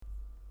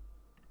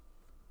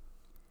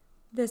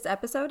This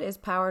episode is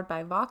powered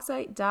by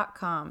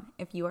Voxite.com.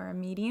 If you are a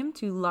medium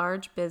to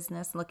large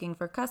business looking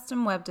for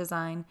custom web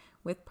design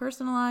with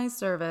personalized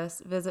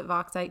service, visit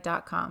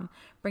Voxite.com,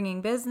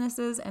 bringing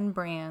businesses and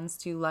brands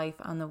to life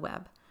on the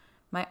web.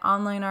 My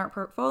online art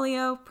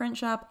portfolio, print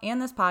shop,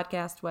 and this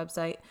podcast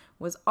website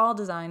was all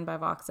designed by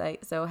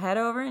Voxite, so head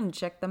over and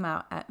check them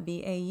out at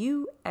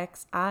VAUXITE.com.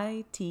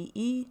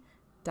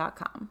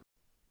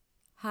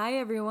 Hi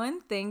everyone,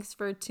 thanks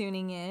for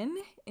tuning in.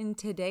 In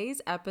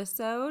today's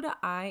episode,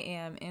 I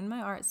am in my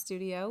art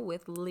studio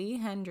with Lee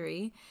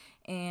Hendry,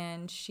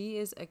 and she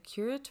is a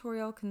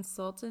curatorial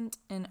consultant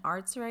and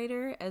arts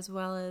writer, as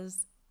well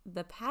as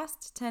the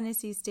past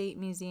Tennessee State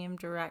Museum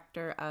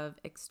Director of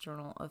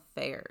External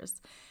Affairs.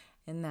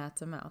 And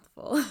that's a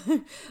mouthful.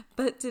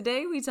 But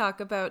today we talk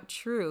about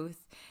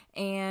truth,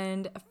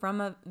 and from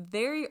a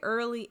very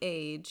early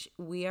age,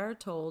 we are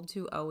told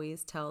to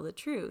always tell the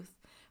truth.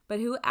 But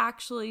who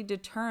actually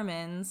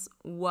determines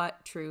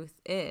what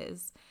truth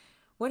is?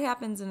 What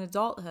happens in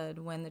adulthood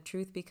when the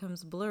truth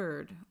becomes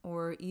blurred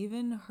or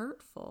even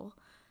hurtful?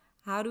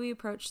 How do we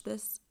approach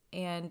this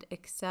and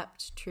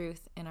accept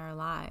truth in our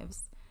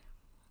lives?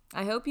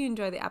 I hope you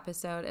enjoy the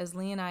episode as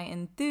Lee and I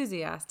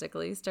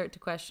enthusiastically start to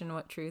question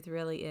what truth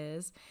really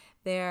is.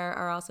 There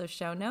are also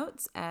show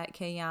notes at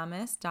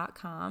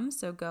kyamis.com,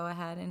 so go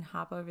ahead and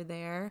hop over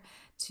there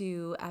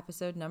to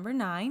episode number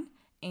 9.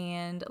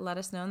 And let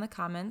us know in the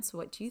comments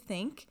what you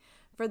think.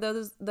 For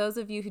those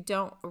of you who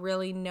don't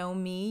really know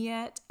me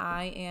yet,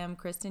 I am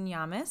Kristen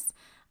Yamis.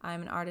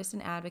 I'm an artist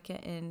and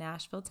advocate in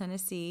Nashville,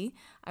 Tennessee.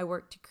 I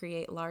work to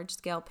create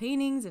large-scale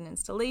paintings and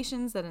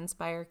installations that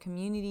inspire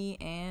community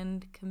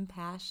and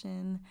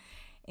compassion.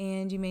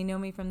 And you may know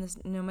me from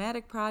this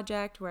nomadic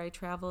project where I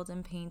traveled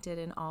and painted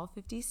in all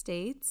 50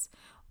 states,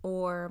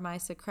 or my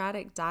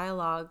Socratic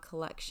Dialogue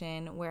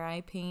collection where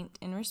I paint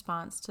in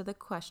response to the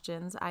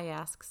questions I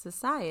ask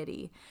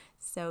society.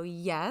 So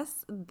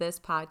yes, this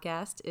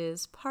podcast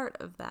is part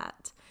of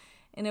that.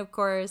 And of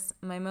course,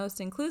 my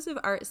most inclusive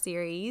art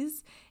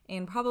series,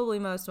 and probably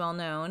most well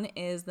known,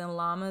 is the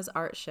Llamas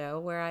Art Show,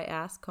 where I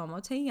ask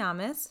Como te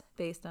llamas,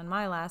 based on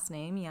my last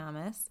name,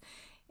 Yamis,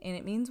 and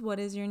it means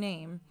what is your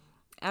name?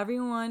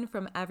 Everyone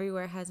from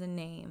everywhere has a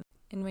name.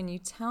 And when you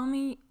tell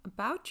me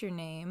about your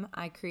name,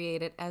 I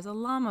create it as a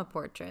llama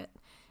portrait.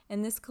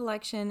 And this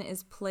collection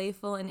is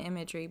playful in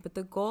imagery, but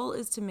the goal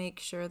is to make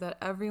sure that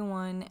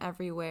everyone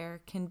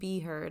everywhere can be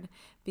heard,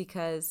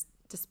 because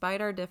despite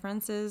our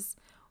differences,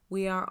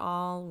 we are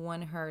all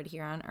one herd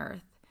here on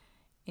Earth.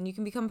 And you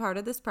can become part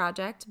of this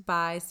project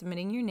by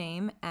submitting your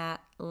name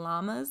at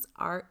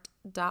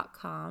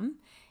llamasart.com.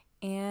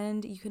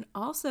 And you can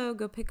also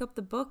go pick up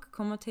the book,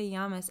 Como te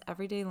llamas,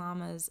 Everyday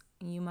Llamas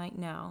You Might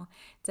Know.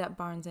 It's at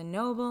Barnes &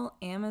 Noble,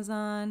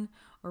 Amazon,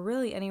 or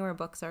really anywhere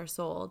books are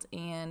sold.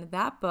 And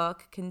that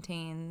book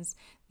contains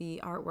the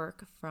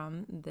artwork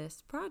from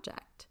this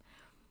project.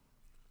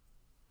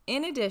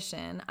 In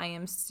addition, I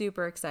am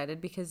super excited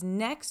because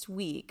next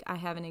week I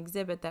have an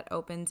exhibit that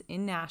opens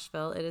in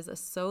Nashville. It is a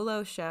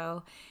solo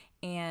show.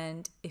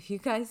 And if you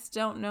guys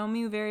don't know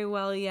me very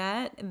well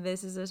yet,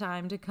 this is a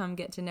time to come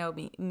get to know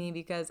me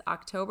because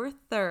October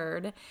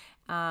 3rd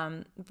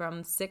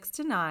from 6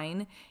 to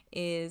 9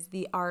 is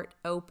the art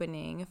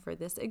opening for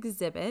this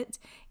exhibit.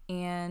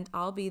 And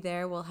I'll be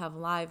there. We'll have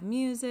live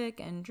music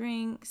and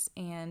drinks,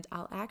 and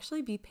I'll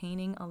actually be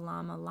painting a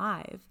llama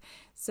live.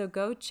 So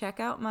go check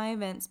out my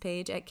events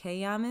page at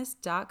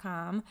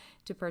kyamis.com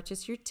to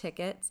purchase your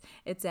tickets.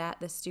 It's at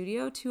the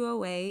Studio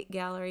 208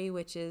 Gallery,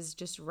 which is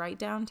just right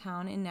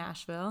downtown in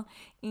Nashville.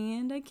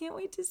 And I can't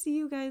wait to see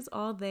you guys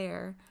all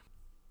there.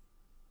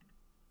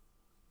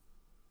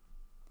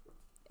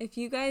 If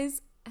you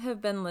guys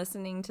have been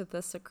listening to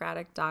the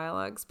Socratic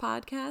Dialogues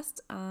podcast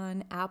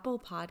on Apple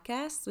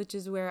Podcasts, which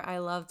is where I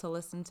love to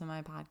listen to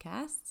my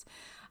podcasts,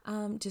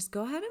 just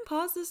go ahead and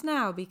pause this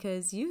now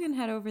because you can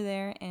head over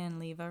there and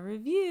leave a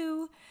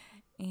review,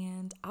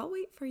 and I'll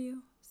wait for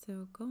you.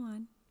 So go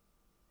on.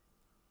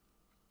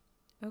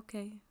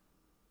 Okay.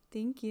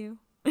 Thank you.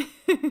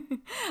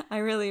 I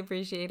really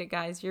appreciate it,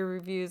 guys. Your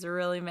reviews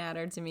really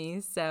matter to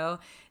me, so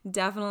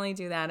definitely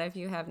do that if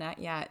you have not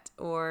yet.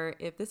 Or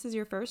if this is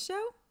your first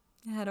show,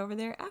 head over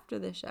there after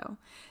the show.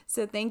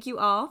 So thank you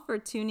all for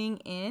tuning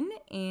in,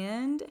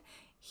 and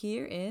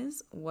here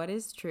is What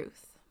is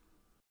Truth?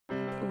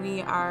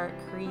 We are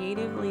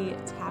creatively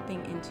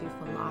tapping into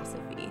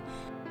philosophy.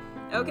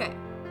 Okay,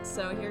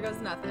 so here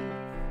goes nothing.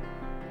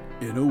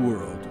 In a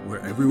world where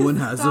everyone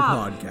has a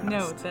podcast.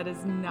 No, that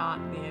is not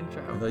the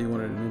intro. I thought you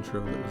wanted an intro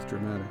that was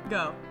dramatic.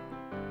 Go.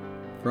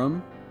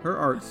 From her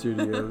art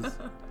studios.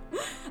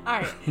 All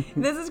right,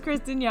 this is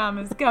Kristen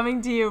Yamis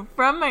coming to you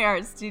from my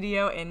art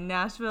studio in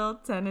Nashville,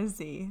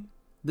 Tennessee.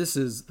 This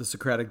is the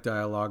Socratic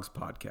Dialogues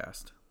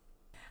podcast.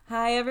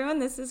 Hi, everyone.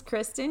 This is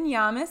Kristen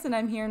Yamis, and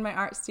I'm here in my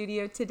art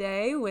studio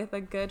today with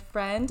a good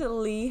friend,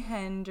 Lee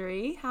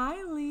Hendry.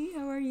 Hi, Lee.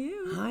 How are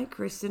you? Hi,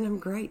 Kristen. I'm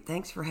great.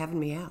 Thanks for having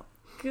me out.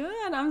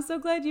 Good. I'm so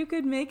glad you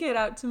could make it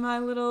out to my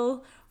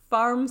little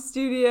farm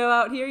studio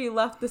out here. You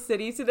left the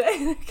city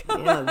today.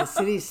 Yeah, the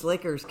city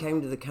slickers came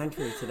to the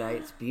country today.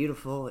 It's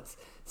beautiful. It's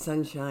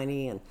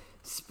sunshiny and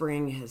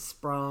spring has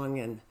sprung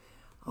and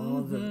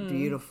all the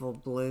beautiful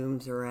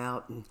blooms are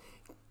out and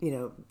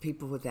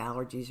people with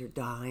allergies are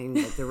dying,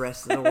 but the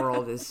rest of the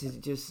world is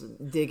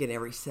just digging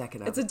every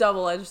second of it. It's a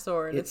double-edged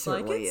sword. It's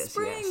like, it's is,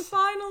 spring, yes.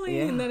 finally,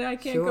 Yeah, and then I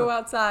can't sure. go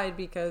outside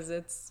because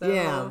it's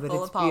so but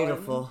full it's of pollen.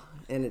 beautiful,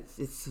 and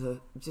it's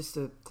just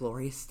a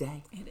glorious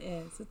day. It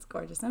is. It's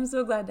gorgeous. I'm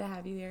so glad to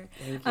have you here.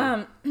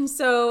 Thank you.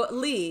 So,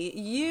 Lee,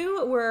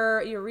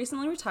 you're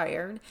recently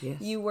retired. Yes.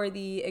 You were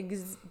the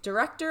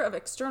Director of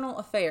External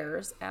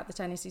Affairs at the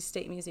Tennessee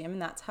State Museum,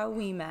 and that's how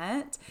we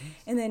met. Yes.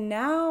 And then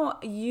now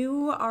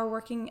you are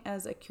working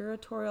as a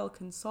curatorial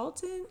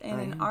consultant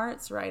and an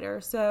arts writer.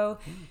 So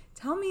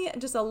tell me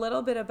just a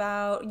little bit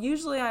about,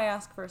 usually I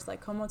ask first,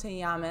 like, ¿Cómo te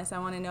llamas? I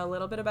want to know a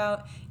little bit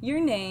about your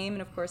name,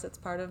 and of course it's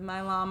part of my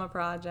llama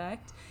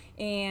project,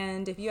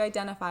 and if you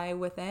identify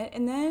with it,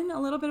 and then a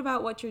little bit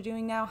about what you're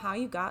doing now, how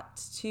you got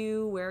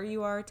to where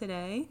you are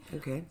today.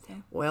 Okay.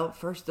 Well,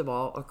 first of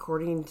all,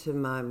 according to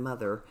my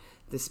mother,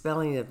 the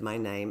spelling of my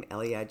name,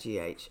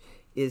 Leigh,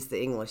 is the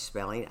English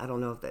spelling. I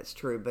don't know if that's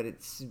true, but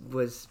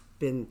was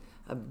been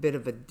a bit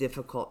of a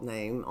difficult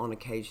name on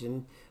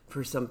occasion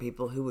for some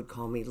people who would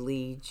call me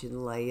Leach and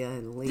Leia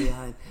and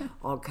Leah and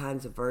all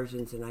kinds of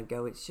versions. And I'd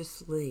go, it's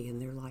just Lee.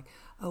 And they're like,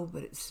 oh,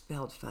 but it's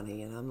spelled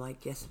funny. And I'm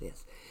like, yes, it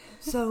is.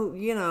 So,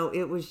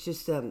 it was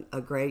just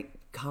a great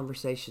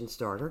conversation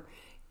starter.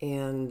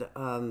 And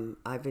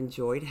I've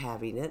enjoyed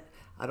having it.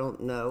 I don't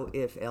know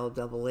if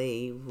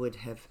LEE would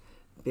have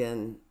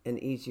been an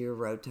easier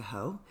road to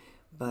hoe.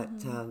 But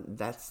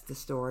that's the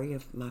story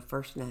of my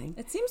first name.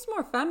 It seems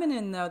more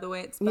feminine, though, the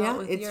way it's spelled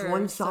with yours. Yeah, it's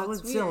one solid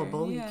so it's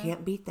syllable. Yeah. You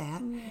can't beat that.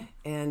 Yeah.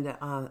 And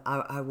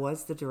I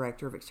was the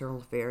Director of External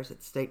Affairs at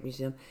the State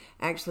Museum,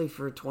 actually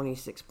for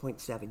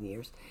 26.7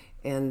 years.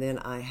 And then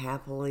I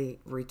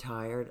happily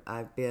retired.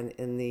 I've been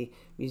in the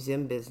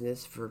museum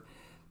business for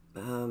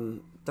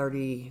almost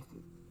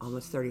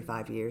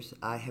 35 years.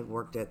 I have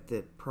worked at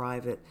the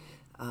private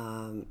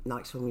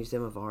Knoxville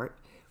Museum of Art,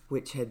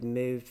 which had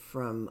moved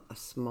from a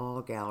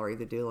small gallery,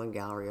 the Doolan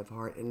Gallery of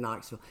Art in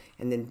Knoxville,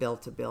 and then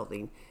built a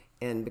building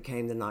and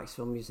became the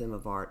Knoxville Museum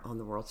of Art on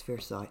the World's Fair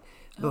site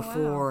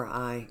before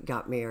I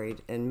got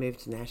married and moved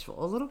to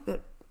Nashville, a little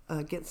bit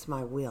against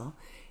my will.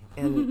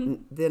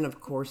 And then,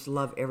 of course,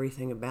 love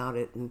everything about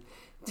it. And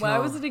why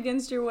was it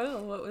against your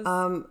will? What was?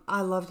 I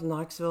loved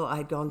Knoxville. I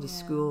had gone to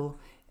school,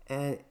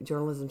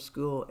 journalism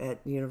school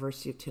at the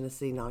University of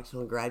Tennessee, Knoxville,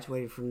 and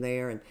graduated from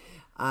there. And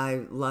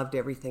I loved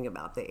everything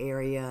about the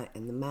area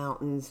and the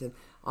mountains, and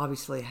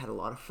obviously I had a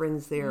lot of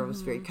friends there. I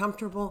was very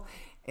comfortable,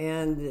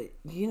 and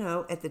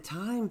at the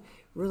time,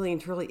 really and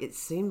truly, it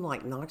seemed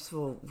like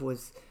Knoxville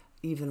was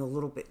even a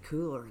little bit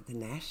cooler than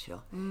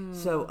Nashville.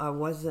 So I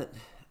wasn't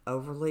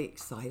overly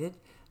excited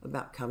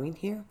about coming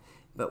here,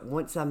 but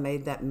once I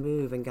made that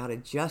move and got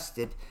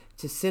adjusted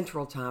to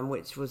Central Time,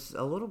 which was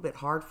a little bit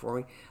hard for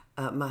me,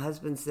 my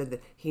husband said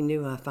that he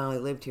knew I finally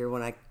lived here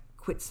when I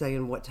quit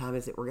saying what time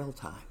is it real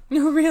time.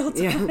 Real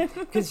time. Yeah,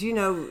 because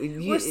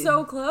we're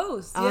so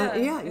close.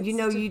 Yeah,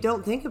 you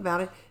don't think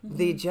about it,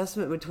 the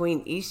adjustment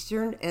between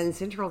Eastern and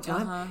Central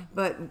Time.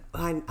 But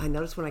I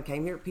noticed when I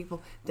came here,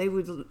 people, they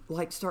would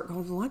like start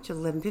going to lunch at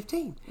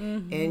 11:15,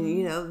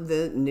 and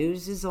the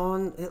news is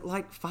on at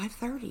like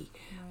 5:30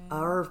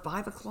 or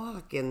 5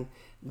 o'clock, and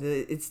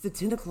it's the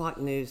 10 o'clock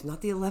news,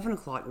 not the 11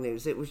 o'clock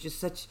news. It was just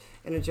such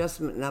an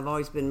adjustment, and I've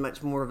always been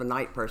much more of a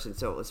night person,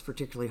 so it was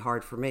particularly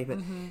hard for me. But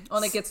and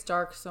it gets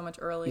dark so much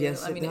earlier.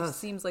 Yes, I mean, it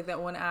seems like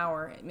that 1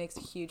 hour, it makes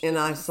a huge And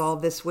difference. I saw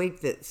this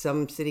week that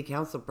some city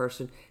council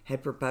person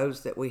had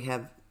proposed that we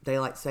have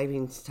daylight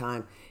savings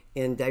time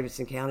in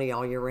Davidson County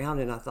all year round,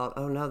 and I thought,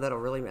 oh no, that'll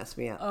really mess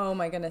me up. Oh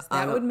my goodness,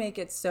 that would make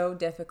it so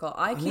difficult.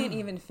 I can't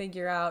even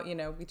figure out,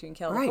 between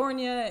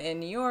California and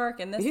New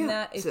York and this and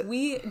that, if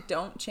we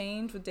don't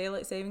change with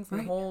daylight savings,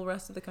 the whole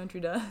rest of the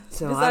country does.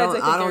 So Besides,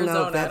 I don't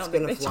know Arizona, if that's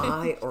going to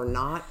fly or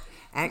not.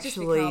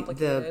 Actually,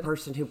 the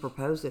person who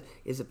proposed it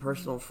is a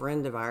personal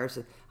friend of ours,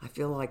 and I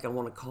feel like I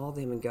want to call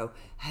them and go,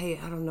 hey,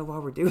 I don't know why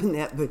we're doing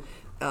that, but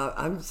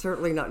I'm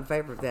certainly not in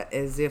favor of that,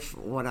 as if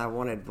what I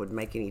wanted would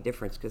make any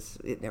difference, because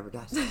it never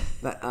does.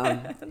 But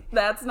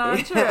that's not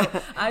true.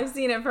 I've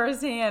seen it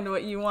firsthand.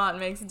 What you want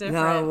makes a difference.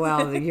 No,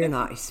 well, you're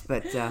nice.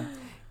 But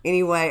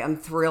anyway, I'm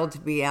thrilled to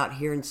be out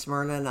here in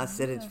Smyrna, and I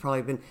said it's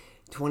probably been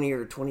 20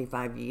 or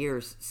 25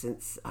 years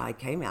since I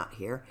came out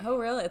here. Oh,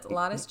 really? A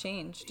lot has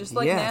changed. Just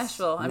like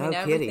Nashville. I mean,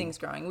 everything's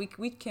growing.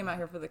 We came out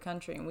here for the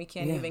country, and we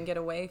can't even get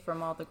away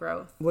from all the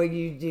growth. Well,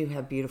 you do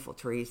have beautiful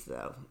trees,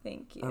 though.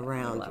 Thank you.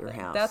 Around your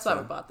house. That's why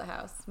we bought the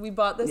house. We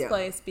bought this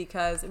place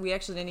because we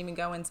actually didn't even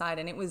go inside,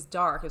 and it was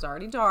dark. It was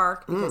already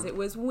dark because it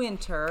was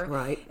winter.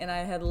 Right. And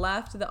I had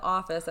left the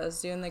office. I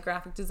was doing the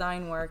graphic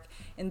design work,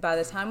 and by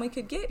the time we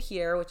could get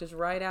here, which is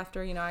right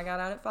after, I got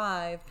out at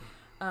 5,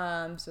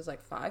 so it's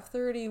like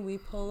 5:30, we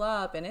pull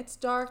up and it's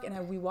dark,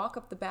 and we walk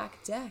up the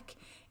back deck,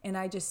 and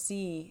I just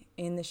see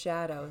in the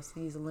shadows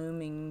these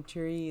looming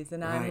trees,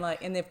 and I'm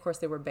like, and of course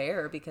they were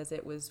bare because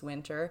it was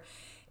winter,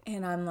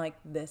 And I'm like,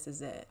 this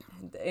is it.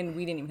 And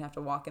we didn't even have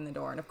to walk in the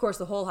door. And of course,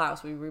 the whole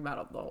house, we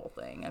remodeled the whole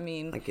thing. I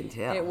mean, I can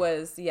tell. It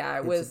was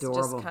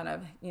adorable. just kind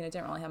of,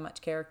 didn't really have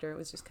much character. It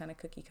was just kind of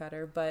cookie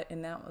cutter.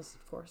 And that was,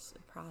 of course,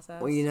 a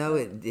process. Well,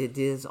 it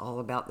is all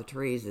about the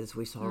trees. As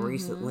we saw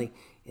recently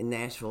in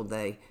Nashville,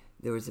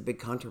 there was a big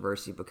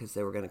controversy because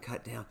they were going to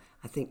cut down,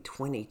 I think,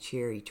 20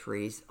 cherry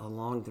trees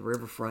along the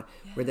riverfront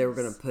where they were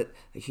going to put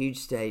a huge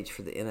stage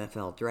for the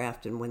NFL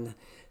draft. And when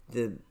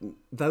the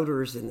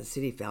voters in the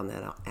city found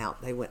that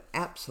out, they went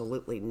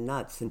absolutely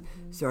nuts and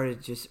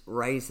started just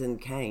raising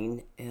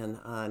Cain. And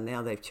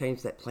now they've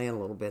changed that plan a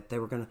little bit. They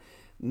were going to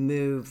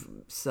move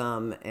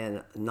some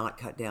and not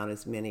cut down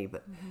as many.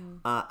 But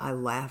I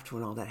laughed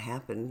when all that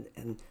happened.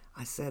 And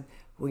I said,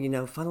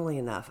 well, funnily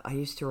enough, I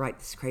used to write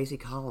this crazy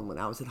column when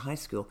I was in high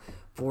school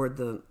for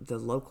the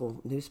local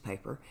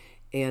newspaper.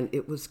 And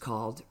it was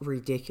called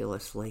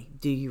Ridiculously,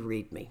 Do You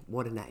Read Me?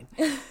 What a name.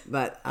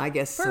 But I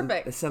guess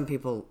some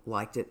people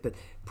liked it. But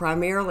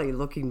primarily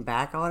looking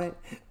back on it,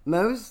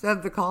 most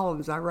of the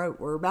columns I wrote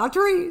were about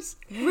trees.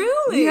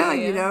 Really? Yeah,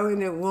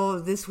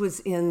 and this was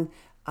in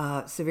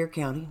Sevier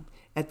County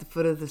at the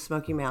foot of the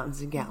Smoky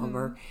Mountains in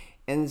Gatlinburg.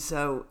 And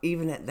so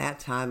even at that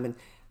time, and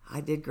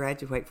I did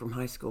graduate from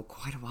high school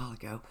quite a while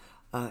ago.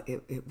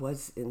 It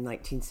was in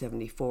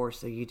 1974,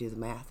 so you do the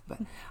math.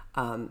 But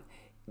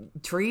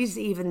trees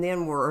even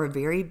then were a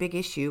very big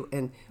issue,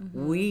 and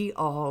we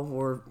all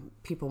were,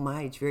 people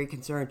my age, very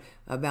concerned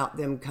about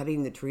them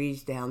cutting the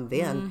trees down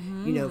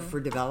then, for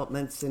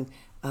developments and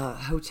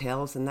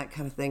hotels and that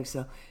kind of thing.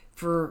 So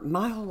for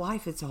my whole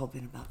life, it's all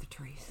been about the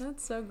trees.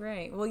 That's so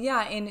great. Well,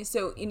 yeah, and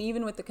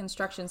even with the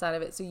construction side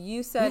of it, so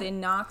you said in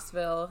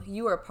Knoxville,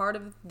 you were a part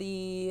of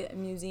the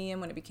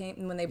museum when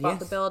they bought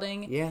the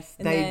building. Yes,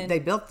 and they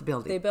built the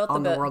building. They built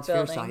on the the World's Fair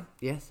building. site.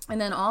 Yes, and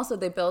then also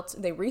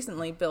they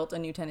recently built a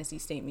new Tennessee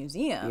State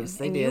Museum. Yes,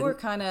 they and did.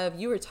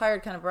 You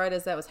retired kind of right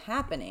as that was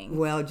happening.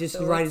 Well, just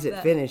right as it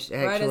finished.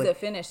 Actually, right as it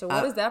finished. So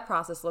what does that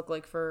process look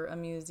like for a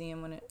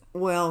museum when it?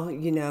 Well,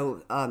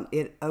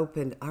 it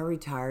opened. I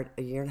retired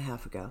a year and a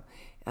half ago.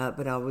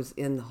 But I was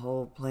in the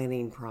whole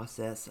planning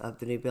process of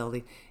the new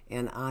building,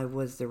 and I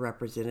was the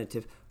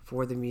representative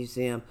for the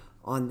museum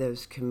on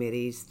those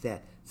committees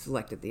that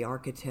selected the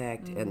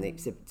architect and the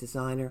exhibit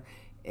designer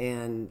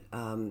and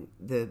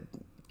the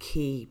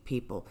key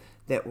people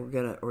that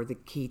were or the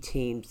key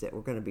teams that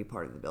were going to be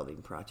part of the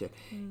building project.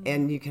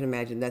 And you can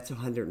imagine that's a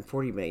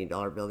 $140 million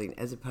building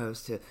as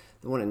opposed to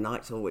the one in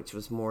Knoxville, which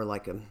was more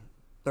like a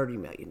 $30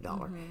 million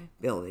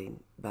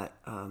building. But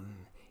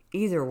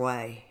either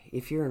way,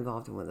 if you're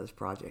involved in one of those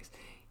projects,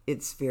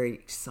 it's very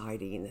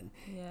exciting and,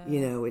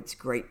 it's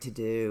great to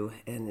do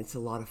and it's a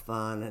lot of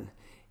fun and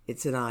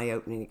it's an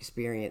eye-opening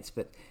experience.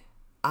 But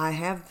I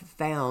have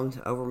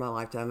found over my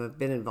lifetime, I've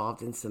been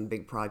involved in some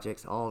big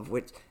projects, all of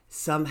which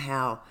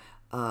somehow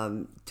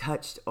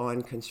touched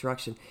on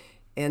construction.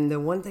 And the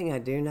one thing I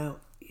do know,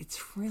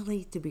 it's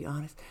really, to be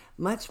honest,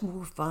 much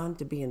more fun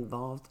to be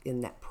involved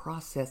in that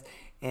process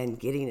and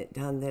getting it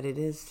done than it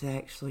is to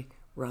actually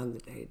run the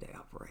day-to-day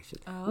operation.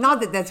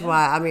 Not that that's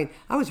why,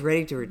 I was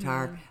ready to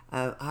retire.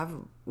 I've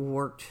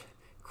worked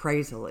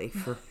crazily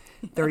for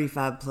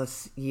 35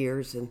 plus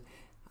years and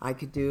I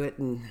could do it.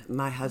 And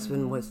my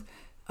husband was,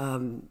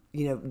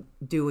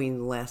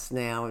 doing less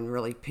now and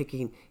really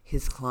picking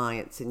his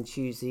clients and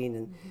choosing.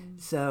 And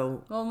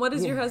so. Well, what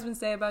does your husband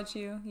say about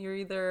you? You're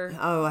either.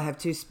 Oh, I have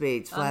two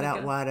speeds, flat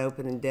out, wide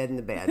open, and dead in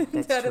the bed.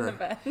 That's dead true. in the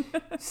bed.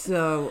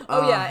 So.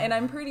 And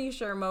I'm pretty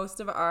sure most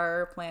of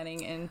our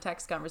planning and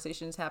text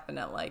conversations happen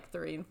at like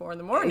 3 and 4 in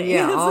the morning.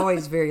 Yeah,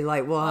 always very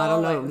late. Well, I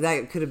don't know.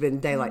 That could have been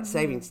daylight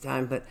savings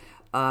time, but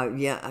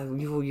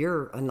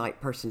you're a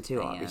night person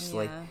too,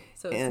 obviously. Yeah.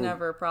 So it's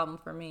never a problem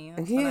for me.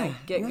 That's when I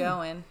get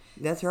going.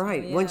 That's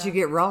right. So, once you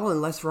get rolling,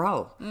 let's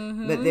roll.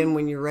 But then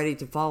when you're ready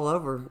to fall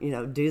over,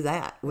 do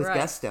that with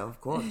gusto, of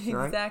course,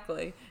 right?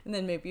 Exactly. And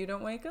then maybe you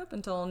don't wake up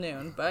until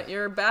noon, but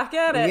you're back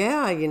at it.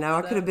 Yeah,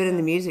 I could have been in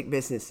the music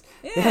business.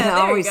 Yeah,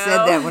 I always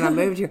said that when I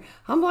moved here.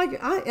 I'm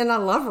like, I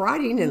love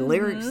writing and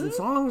lyrics and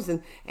songs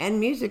and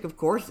music, of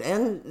course,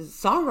 and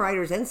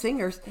songwriters and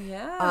singers.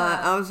 Yeah.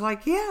 I was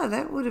like,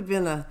 that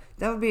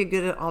would be a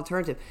good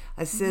alternative.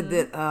 I said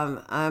that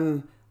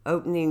I'm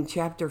opening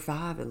chapter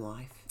 5 in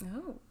life.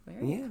 Oh,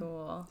 very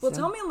cool. Well,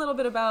 tell me a little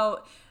bit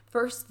about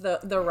first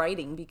the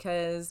writing,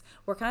 because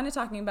we're kind of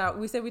talking about,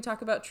 we said we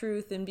talk about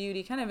truth and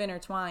beauty kind of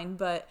intertwined,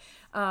 but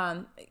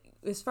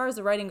as far as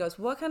the writing goes,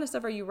 what kind of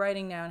stuff are you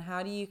writing now, and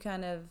how do you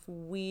kind of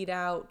weed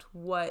out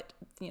what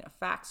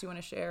facts you want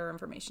to share or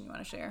information you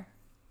want to share?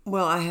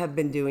 Well, I have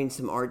been doing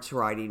some arts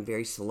writing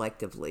very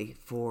selectively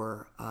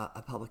for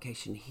a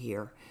publication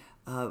here.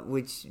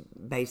 Which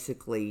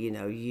basically,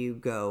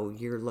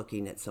 you're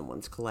looking at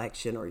someone's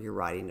collection or you're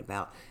writing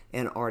about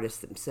an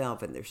artist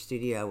themselves and their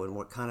studio and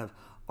what kind of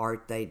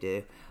art they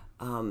do.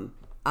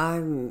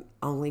 I'm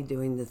only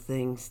doing the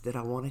things that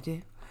I want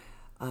to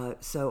do.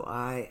 So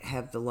I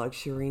have the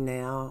luxury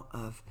now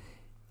of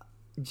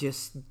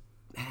just,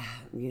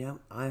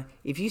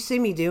 if you see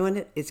me doing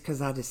it, it's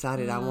because I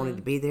decided I wanted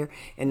to be there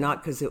and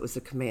not because it was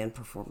a command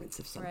performance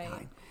of some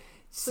kind.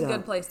 It's a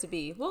good place to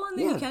be. Well, and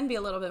then you can be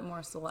a little bit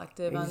more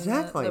selective on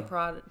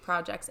the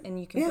projects, and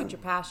you can put your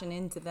passion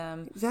into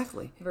them.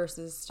 Exactly.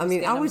 Versus just I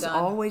mean, I was done.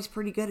 always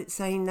pretty good at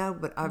saying no,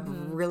 but I've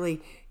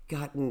really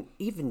gotten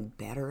even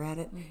better at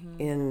it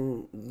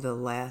in the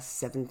last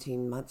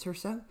 17 months or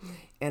so.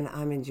 And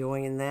I'm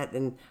enjoying that.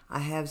 And I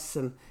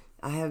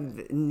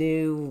have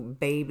new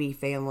baby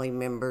family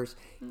members,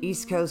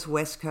 East Coast,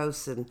 West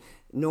Coast, and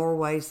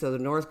Norway. So the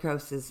North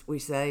Coast, as we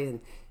say, and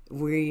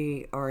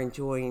we are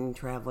enjoying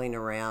traveling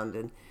around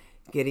and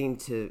getting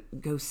to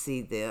go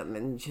see them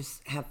and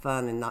just have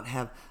fun and not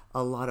have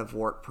a lot of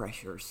work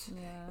pressures.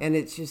 Yeah. And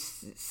it's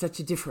just such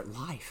a different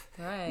life,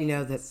 right?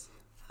 That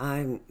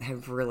I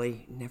have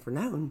really never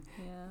known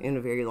in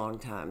a very long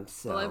time.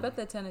 So. Well, I bet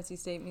the Tennessee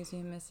State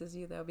Museum misses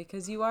you, though,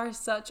 because you are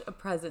such a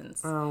presence.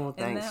 Oh,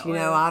 thanks.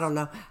 I don't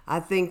know. I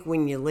think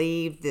when you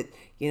leave that,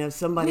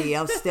 somebody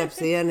else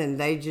steps in and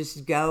they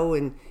just go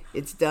and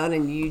it's done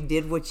and you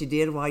did what you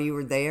did while you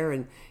were there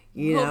and,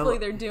 hopefully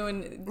they're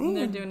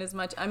doing as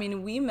much. I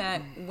mean, we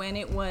met when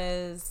it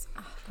was,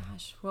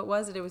 what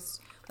was it? It was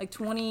like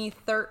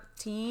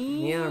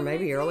 2013. Yeah, or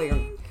maybe earlier.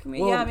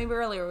 Maybe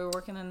earlier. We were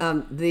working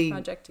on the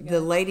project together.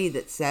 The lady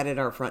that sat at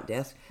our front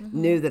desk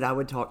knew that I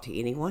would talk to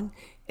anyone.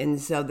 And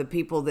so the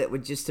people that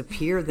would just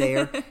appear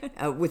there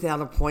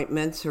without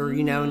appointments or,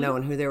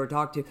 knowing who they were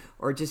talking to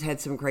or just had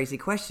some crazy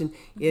question,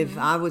 if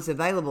I was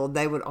available,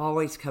 they would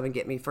always come and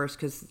get me first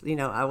because,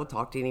 I will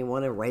talk to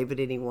anyone or wave at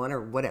anyone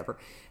or whatever.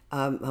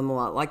 I'm a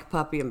lot like a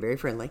puppy. I'm very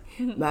friendly.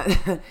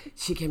 But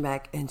she came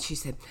back and she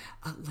said,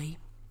 Lee,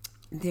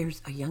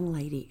 there's a young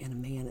lady and a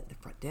man at the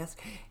front desk,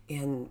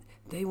 and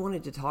they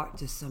wanted to talk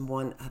to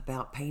someone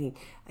about painting.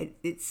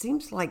 It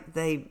seems like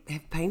they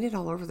have painted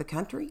all over the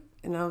country.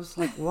 And I was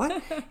like,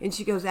 what? And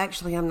she goes,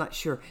 actually, I'm not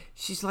sure.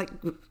 She's like,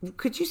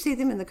 could you see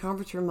them in the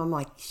conference room? I'm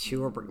like,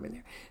 sure, bring them in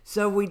there.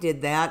 So we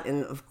did that.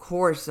 And of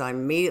course, I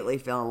immediately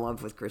fell in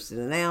love with Kristen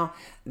and Al.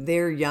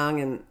 They're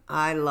young, and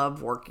I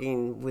love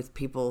working with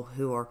people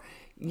who are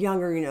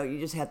younger. You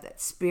just have that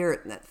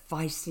spirit and that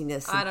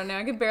feistiness. I don't know.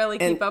 I could barely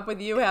keep up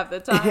with you half the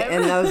time.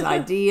 And those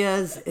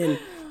ideas and,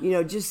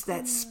 just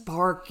that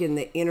spark and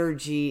the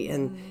energy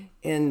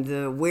and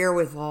the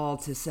wherewithal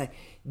to say,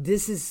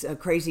 this is a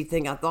crazy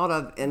thing I thought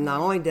of, and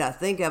not only did I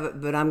think of it,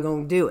 but I'm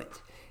going to do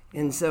it.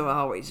 And so I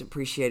always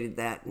appreciated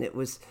that, and it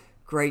was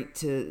great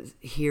to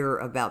hear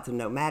about the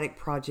Nomadic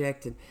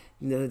Project and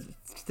the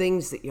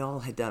things that y'all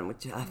had done,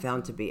 which I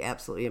found to be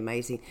absolutely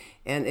amazing.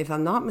 And if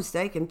I'm not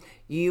mistaken,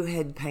 you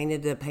had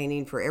painted a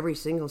painting for every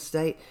single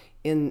state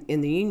in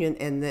the Union,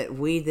 and that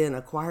we then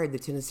acquired the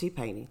Tennessee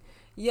painting.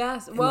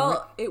 Yes.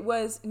 Well, it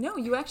was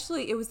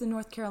the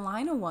North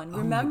Carolina one.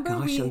 Remember? Oh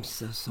my gosh, I'm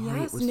so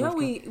sorry. Yes,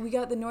 we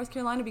got the North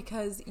Carolina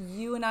because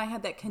you and I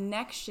had that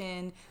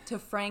connection to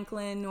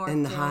Franklin, North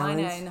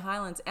Carolina, in the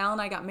Highlands. Al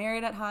and I got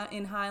married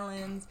in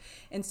Highlands,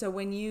 and so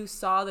when you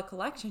saw the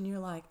collection, you're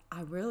like,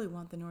 I really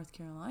want the North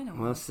Carolina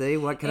one. Well, see,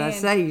 what can I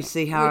say? You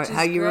see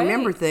how you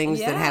remember things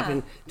that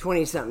happened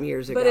 20-something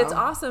years ago. But it's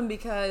awesome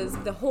because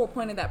the whole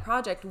point of that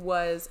project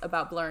was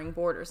about blurring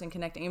borders and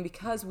connecting, and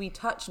because we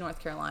touch North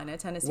Carolina,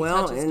 Tennessee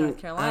touches North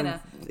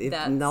Carolina.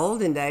 In the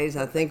olden days,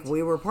 I think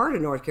we were part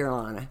of North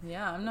Carolina.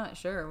 Yeah, I'm not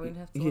sure. We'd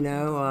have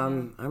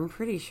to. I'm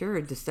pretty sure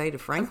the state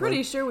of Franklin. I'm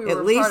pretty sure we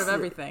were part of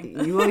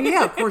everything. Well,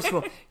 yeah, of course.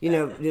 Well,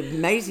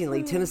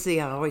 amazingly, Tennessee,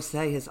 I always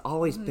say, has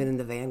always been in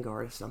the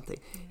vanguard of something.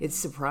 It's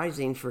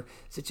surprising for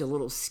such a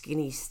little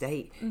skinny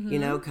state,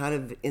 kind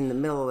of in the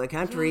middle of the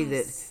country,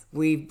 that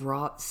we've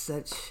brought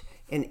such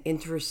an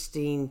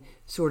interesting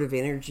sort of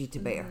energy to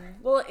bear.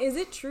 Well, is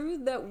it true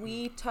that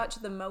we touch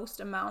the most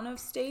amount of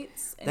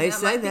states? They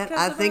say that.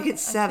 I think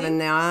it's 7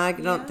 now. I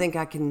don't think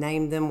I can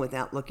name them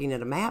without looking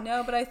at a map.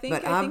 No, but I think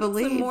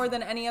it's more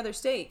than any other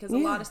state because a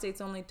lot of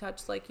states only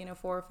touch 4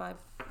 or 5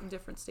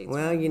 different states.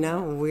 Well,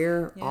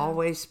 we're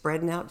always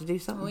spreading out to do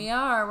something. We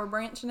are. We're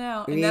branching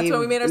out. And that's why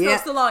we made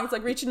ourselves so long. It's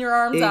like reaching your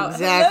arms out.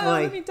 Exactly.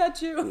 Hello, let me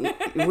touch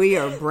you. We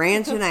are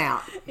branching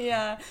out.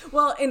 Yeah.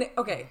 Well,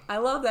 I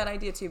love that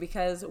idea too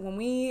because when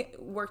we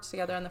worked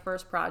together on the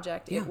first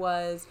project, it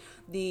was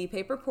the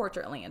paper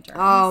portrait lanterns.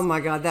 Oh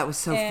my God, that was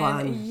so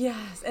fun.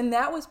 Yes, and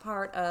that was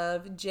part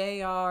of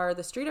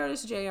the street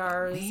artist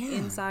JR's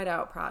Inside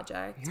Out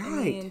project. Right.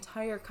 And the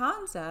entire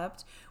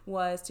concept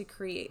was to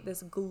create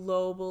this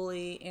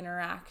globally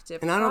interactive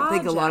And I don't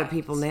think a lot of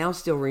people now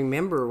still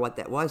remember what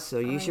that was, so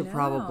you should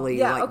probably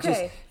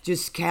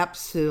just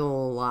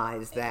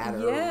capsulize that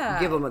or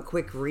give them a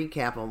quick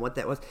recap on what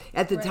that was.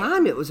 At the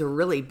time, it was a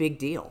really big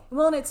deal.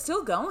 Well, and it's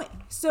still going.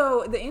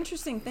 So the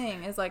interesting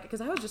thing is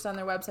because I was just on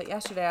their website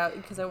yesterday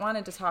because I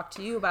wanted to talk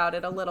to you about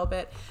it a little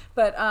bit,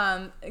 but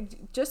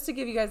just to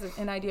give you guys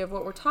an idea of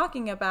what we're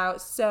talking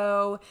about,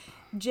 so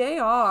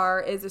JR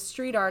is a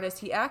street artist.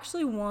 He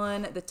actually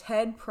won the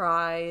TED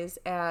Prize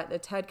at a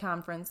TED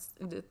conference.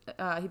 He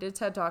did a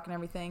TED Talk and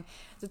everything.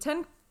 It's a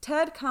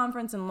TED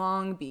conference in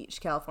Long Beach,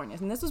 California.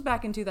 And this was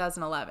back in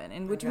 2011,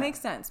 and which makes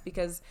sense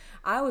because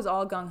I was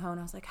all gung-ho and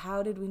I was like,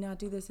 how did we not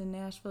do this in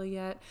Nashville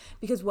yet?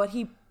 Because what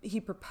he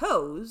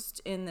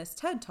proposed in this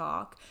TED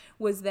Talk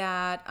was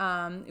that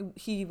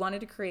he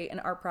wanted to create an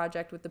art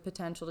project with the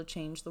potential to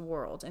change the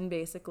world and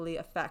basically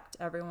affect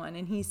everyone.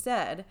 And he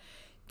said,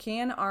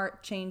 can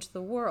art change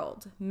the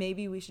world?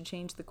 Maybe we should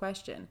change the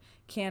question.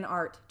 Can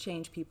art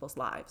change people's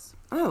lives?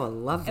 Oh, I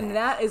love that. And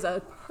that is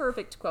a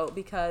perfect quote,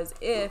 because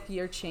if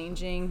you're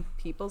changing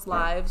people's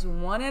lives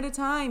one at a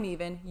time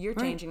even, you're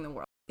changing the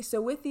world.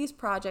 So with these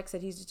projects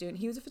that he's doing,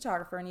 he was a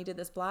photographer and he did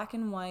this black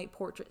and white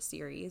portrait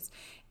series,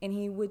 and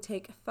he would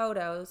take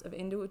photos of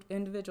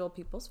individual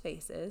people's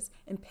faces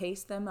and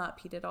paste them up.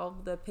 He did all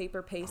the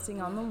paper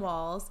pasting on the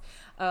walls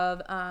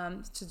of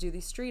to do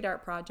these street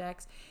art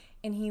projects,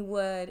 and he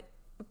would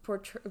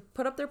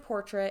put up their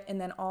portrait and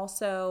then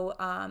also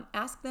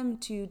ask them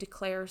to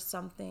declare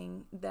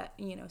something that,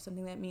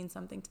 something that means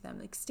something to them,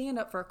 like stand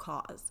up for a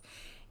cause.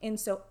 And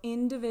so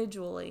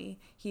individually,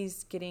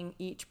 he's getting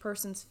each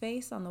person's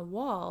face on the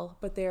wall,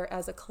 but they're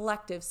as a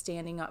collective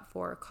standing up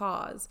for a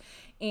cause.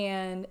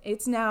 And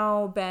it's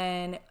now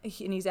been,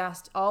 and he's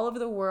asked all over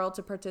the world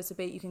to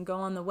participate. You can go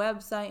on the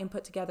website and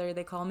put together,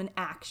 they call them an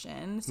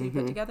action. So you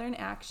put together an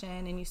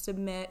action and you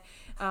submit.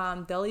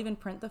 They'll even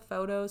print the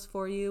photos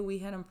for you. We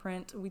had them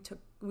print.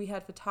 We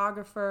had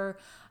photographer,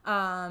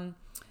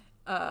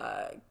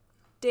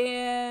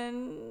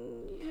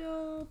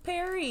 Daniel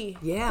Perry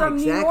from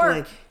New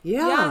York.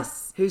 Yeah.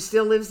 Yes. Who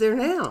still lives there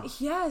now.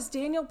 Yes,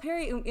 Daniel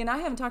Perry. And I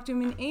haven't talked to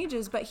him in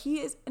ages, but he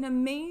is an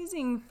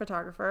amazing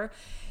photographer.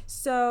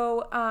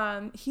 So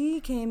he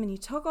came and he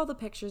took all the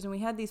pictures and we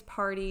had these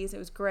parties. It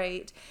was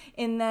great.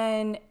 And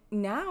then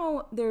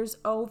now there's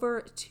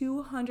over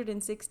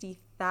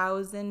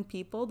 260,000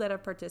 people that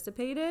have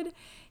participated,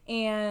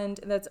 and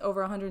that's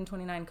over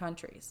 129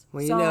 countries.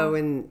 Well,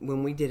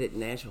 when we did it in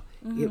Nashville,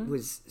 it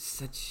was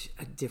such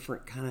a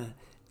different kind of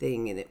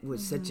thing, and it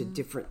was such a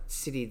different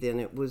city then.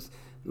 It was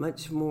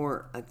much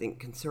more, I think,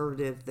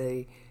 conservative.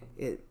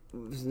 It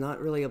was not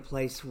really a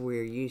place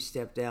where you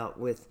stepped out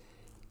with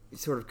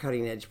sort of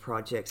cutting edge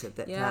projects at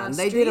that time.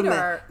 They did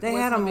them. They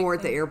had them more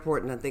at the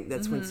airport, and I think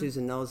that's when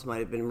Susan Knowles might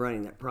have been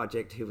running that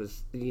project. Who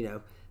was,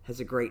 has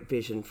a great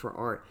vision for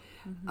art.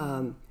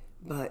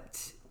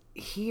 But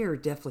here,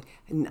 definitely,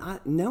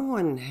 no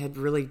one had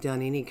really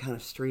done any kind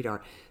of street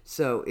art,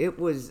 so it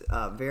was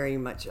very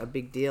much a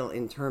big deal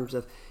in terms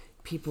of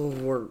people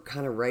were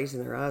kind of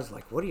raising their eyes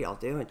like, what are y'all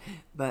doing?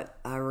 But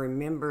I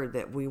remember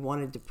that we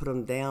wanted to put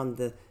them down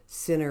the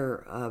center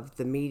of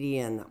the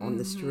median on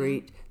the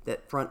street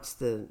that fronts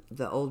the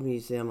old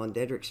museum on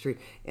Dedrick Street.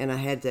 And I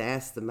had to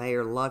ask the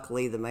mayor.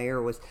 Luckily, the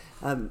mayor was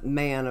a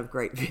man of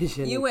great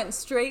vision. You went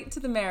straight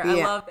to the mayor.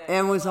 I love that.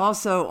 And was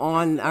also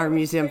on our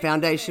Museum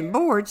Foundation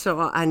board,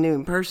 so I knew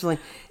him personally.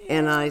 Yeah.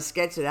 And I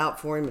sketched it out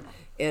for him,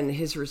 and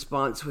his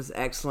response was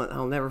excellent.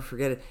 I'll never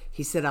forget it.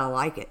 He said, I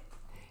like it.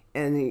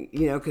 And,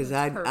 because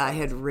I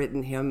had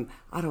written him,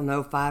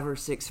 5 or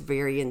 6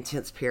 very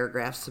intense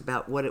paragraphs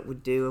about what it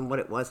would do and what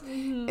it was.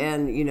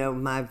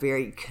 And, my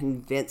very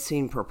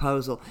convincing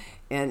proposal.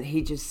 And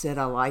he just said,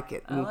 I like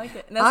it. I like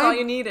it. And that's all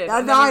you needed.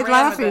 I died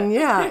laughing,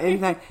 yeah. In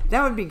fact,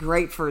 that would be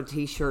great for a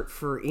T-shirt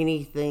for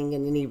anything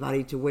and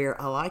anybody to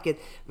wear. I like it.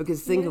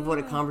 Because think of what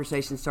a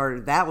conversation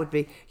started. That would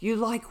be, you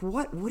like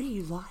what? What do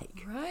you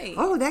like? Right.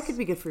 Oh, that could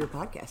be good for your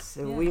podcast.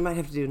 So we might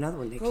have to do another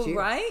one next year.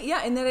 Right?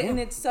 Yeah. And and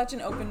it's such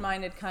an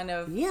open-minded kind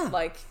of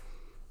thing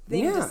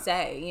to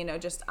say,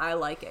 just I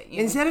like it.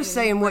 Instead of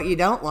saying what you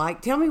don't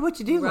like, tell me what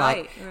you do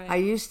like. Right. I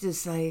used to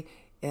say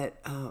at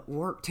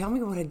work, tell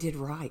me what I did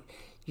right.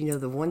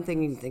 The one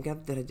thing you can think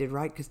of that I did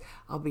right, because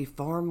I'll be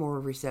far more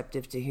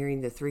receptive to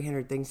hearing the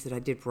 300 things that I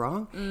did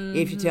wrong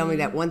if you tell me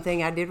that one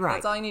thing I did right.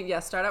 That's all you need. Yeah,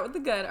 start out with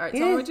the good. All right,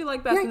 tell me what you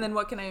like best, and then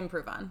what can I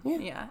improve on?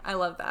 Yeah, I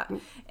love that.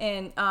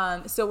 And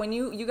so when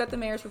you got the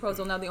mayor's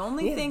proposal, now the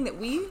only thing that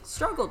we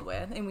struggled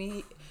with,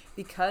 and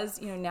because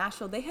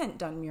Nashville, they hadn't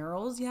done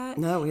murals yet.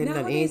 No, we hadn't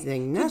done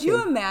anything. Nothing. Could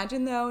you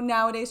imagine though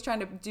nowadays trying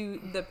to do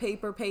the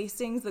paper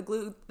pastings, the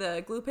glue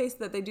paste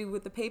that they do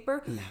with the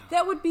paper? No.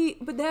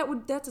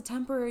 That's a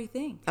temporary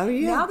thing. Oh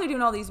yeah. Now they're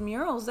doing all these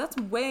murals. That's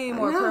way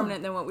more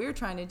permanent than what we were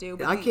trying to do.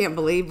 But I can't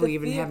believe we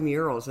even have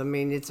murals. I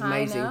mean, it's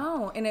amazing. I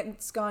know, and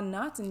it's gone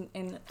nuts,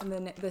 and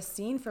the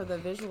scene for the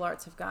visual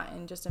arts have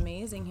gotten just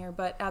amazing here.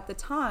 But at the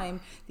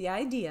time, the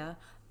idea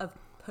of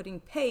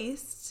putting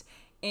paste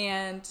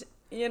and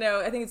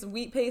I think it's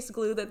wheat paste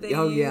glue that they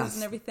use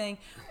and everything,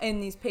 and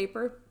these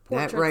paper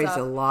portraits that raised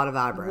a lot of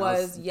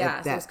eyebrows.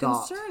 It was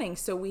concerning.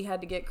 So we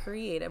had to get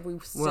creative. We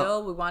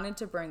wanted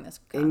to bring this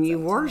concept and you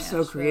were to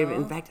so creative.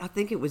 In fact, I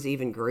think it was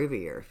even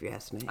groovier, if you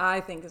ask me. I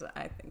think so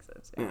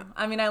too. Yeah.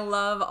 I mean, I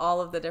love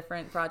all of the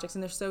different projects,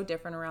 and they're so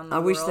different around the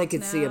world. I wish they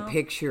could see a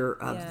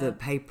picture of the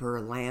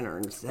paper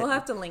lanterns. We'll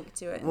have to link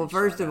to it. Well,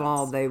 first of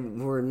all, they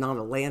were not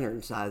a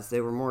lantern size;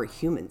 they were more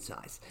human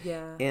size.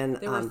 Yeah, and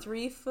they were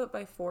 3 foot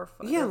by 4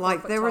 foot. Yeah,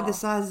 like they were the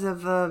size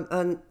of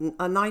a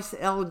nice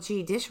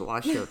LG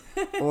dishwasher,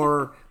 or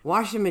or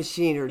washing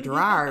machine or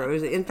dryer. It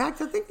was, in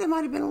fact, I think they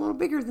might have been a little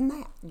bigger than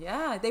that.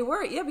 Yeah, they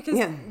were. Yeah, because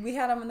we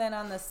had them then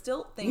on the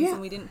stilt things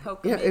and we didn't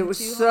poke them in. It was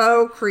too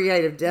so hard.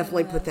 creative.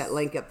 Definitely put that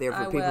link up there for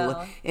I people.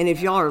 will. And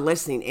if y'all are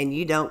listening and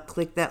you don't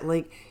click that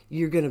link,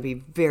 you're going to be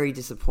very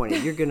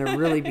disappointed. You're going to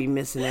really be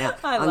missing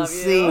out I on love you.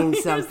 seeing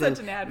You're something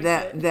such an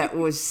advocate. that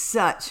was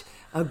such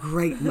a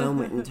great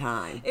moment in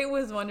time. It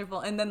was wonderful.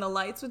 And then the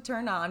lights would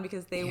turn on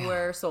because they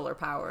were solar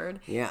powered.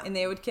 Yeah. And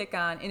they would kick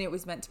on, and it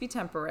was meant to be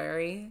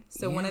temporary.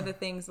 So one of the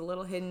things, a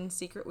little hidden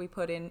secret we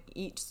put in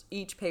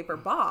each paper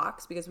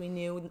box, because we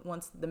knew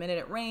once the minute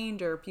it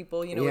rained or people,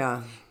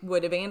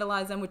 would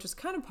vandalize them, which was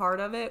kind of part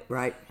of it.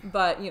 Right.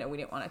 But, we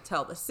didn't want to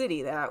tell the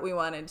city that. We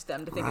wanted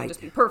them to think it Right. would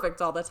just be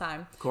perfect all the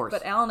time. Of course.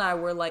 But Al and I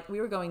were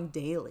we were going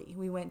daily.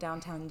 We went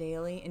downtown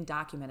daily and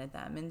documented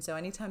them. And so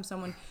anytime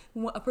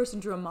a person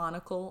drew a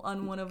monocle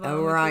on one of them,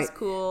 which was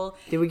cool.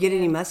 Did we get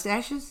any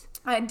mustaches?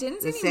 I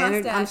didn't see any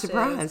standard? I'm mustaches.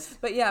 surprised.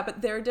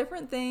 But there are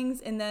different things.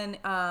 And then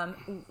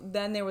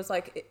there was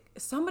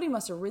somebody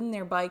must have ridden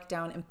their bike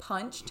down and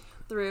punched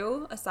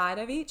through a side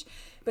of each.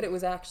 But it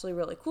was actually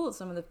really cool,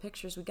 some of the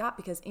pictures we got,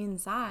 because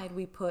inside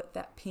we put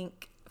that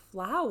pink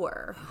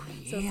flower. Oh,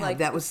 yeah, So it's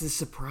that was the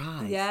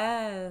surprise.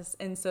 Yes.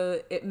 And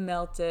so it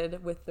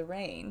melted with the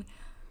rain.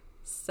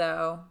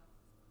 So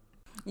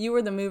you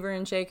were the mover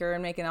and shaker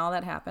and making all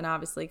that happen,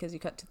 obviously, because you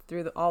cut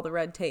through all the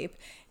red tape.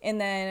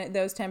 And then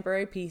those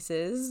temporary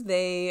pieces,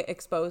 they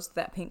exposed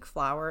that pink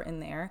flower in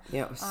there.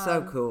 Yeah, it was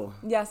so cool.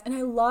 Yes, and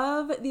I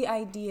love the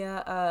idea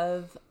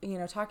of,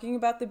 talking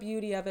about the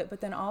beauty of it,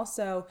 but then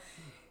also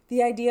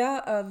the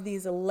idea of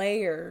these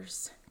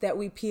layers that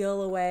we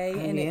peel away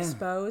and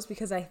expose,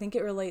 because I think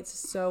it relates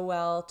so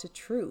well to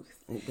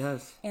truth. It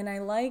does. And I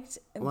liked...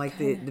 Like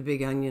the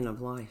big onion of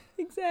life.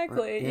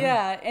 Exactly. Right,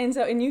 yeah.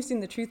 And you've seen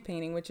the truth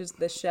painting, which is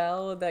the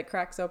shell that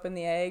cracks open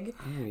the egg.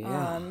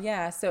 Oh,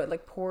 yeah. So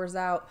it pours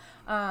out.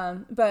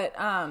 But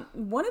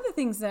one of the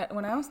things that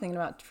when I was thinking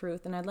about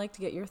truth, and I'd like to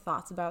get your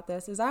thoughts about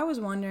this, is I was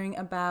wondering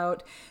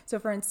about, so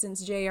for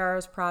instance,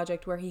 JR's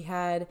project where he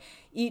had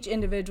each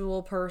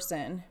individual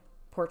person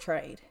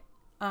portrayed.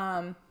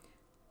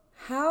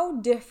 How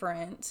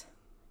different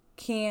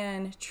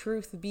can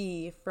truth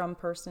be from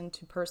person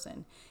to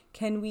person?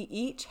 Can we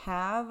each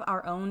have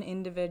our own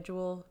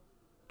individual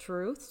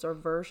truths or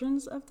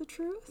versions of the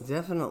truth?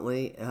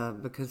 Definitely,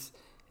 because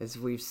as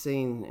we've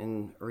seen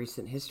in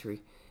recent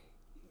history,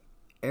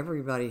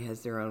 everybody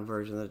has their own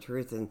version of the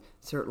truth. And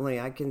certainly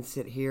I can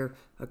sit here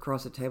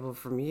across the table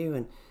from you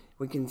and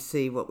we can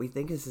see what we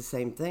think is the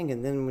same thing.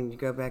 And then when you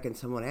go back and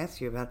someone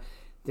asks you about it,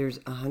 there's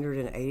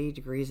 180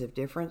 degrees of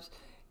difference.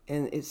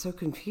 And it's so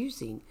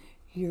confusing.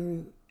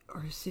 You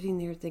are sitting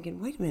there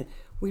thinking, wait a minute,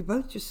 we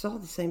both just saw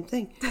the same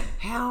thing.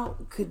 How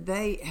could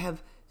they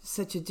have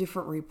such a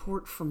different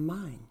report from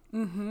mine?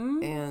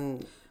 Mm-hmm.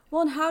 And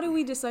how do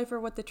we decipher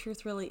what the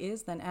truth really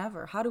is then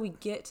ever? How do we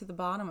get to the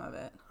bottom of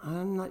it?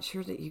 I'm not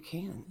sure that you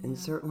can. Yeah. And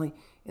certainly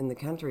in the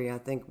country, I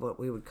think what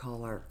we would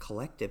call our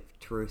collective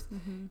truth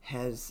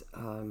has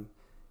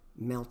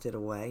melted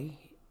away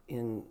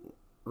in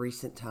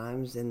recent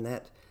times, in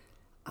that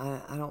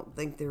I don't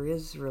think there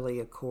is really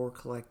a core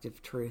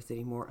collective truth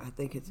anymore. I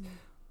think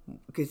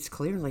it's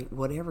clearly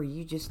whatever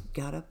you just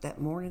got up that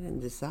morning and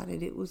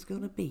decided it was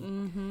going to be.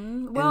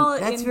 Mm-hmm. Well,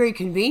 that's very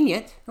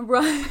convenient.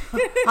 Right.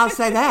 I'll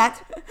say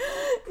that.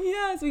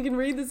 Yes, we can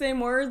read the same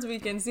words, we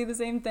can see the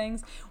same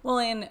things. Well,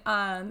 and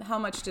how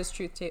much does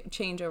truth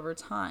change over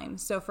time?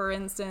 So, for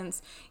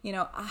instance,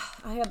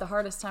 I had the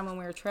hardest time when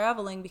we were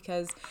traveling,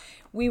 because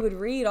we would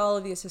read all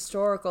of these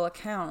historical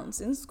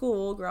accounts in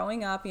school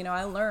growing up.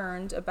 I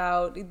learned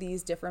about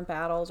these different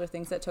battles or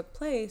things that took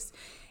place.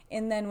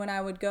 And then when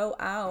I would go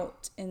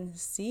out and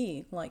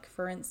see,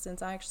 for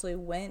instance, I actually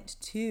went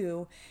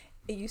to,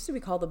 it used to be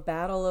called the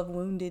Battle of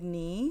Wounded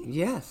Knee.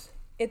 Yes.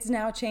 It's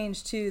now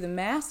changed to the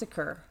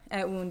massacre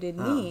at Wounded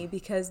Knee,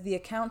 because the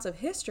accounts of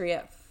history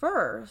at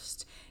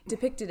first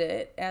depicted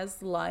it as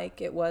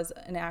it was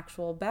an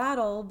actual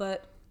battle,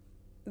 but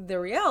the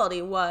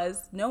reality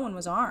was no one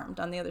was armed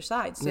on the other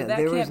side. So that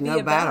can't be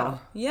a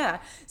battle. Yeah.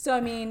 So,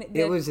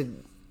 it was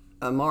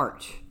a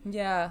march.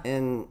 Yeah.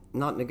 And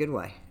not in a good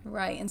way.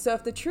 Right. And so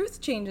if the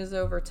truth changes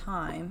over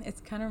time,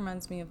 it kind of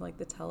reminds me of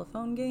the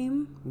telephone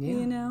game,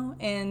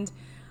 And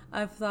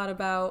I've thought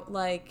about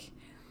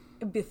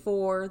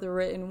before the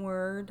written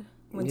word,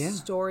 when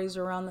stories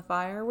around the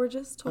fire were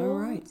just told. All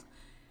right.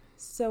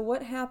 So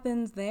what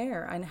happens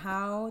there, and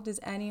how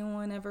does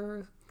anyone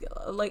ever,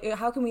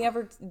 how can we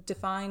ever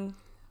define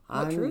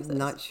what truth is? I'm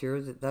not sure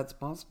that that's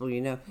possible.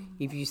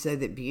 If you say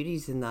that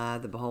beauty's in the eye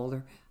of the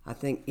beholder, I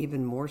think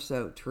even more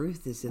so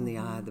truth is in the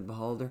eye of the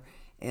beholder.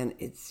 And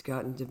it's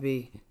gotten to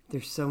be,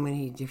 there's so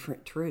many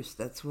different truths.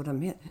 That's what I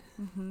meant.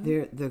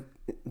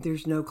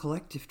 There's no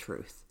collective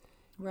truth.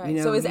 Right.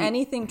 So is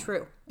anything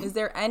true? Is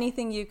there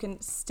anything you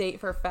can state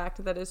for a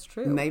fact that is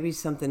true? Maybe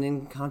something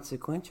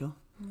inconsequential.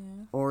 Yeah.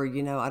 Or,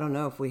 I don't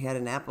know, if we had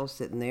an apple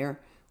sitting there,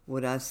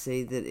 would I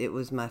see that it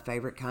was my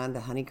favorite kind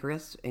of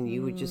Honeycrisp, and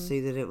you would just see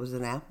that it was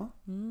an apple?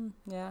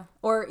 Yeah.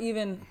 Or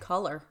even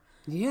color.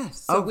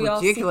 Yes. So we all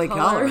see particularly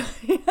color.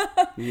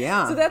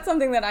 Yeah. So that's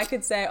something that I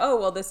could say, oh,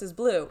 well, this is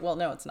blue. Well,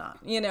 no, it's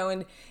not.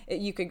 And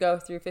you could go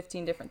through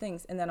 15 different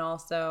things. And then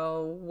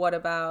also, what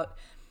about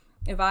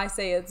if I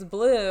say it's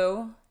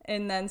blue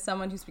and then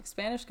someone who speaks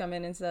Spanish come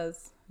in and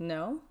says,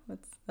 no,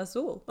 it's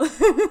azul.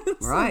 Right.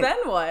 So then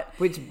what?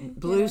 Which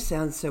blue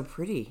sounds so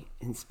pretty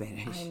in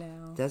Spanish. I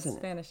know. Doesn't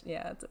Spanish,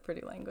 yeah, it's a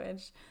pretty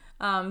language.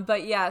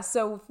 But yeah,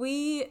 so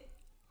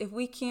if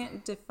we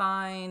can't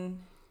define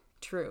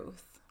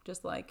truth,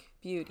 just like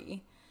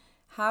beauty,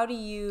 how do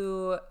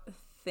you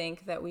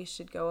think that we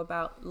should go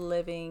about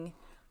living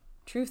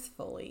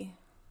truthfully?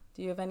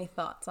 Do you have any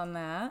thoughts on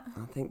that?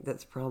 I think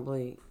that's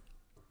probably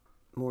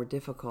more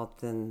difficult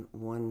than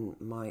one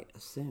might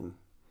assume.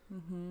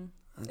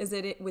 Is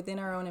it within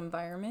our own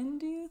environment,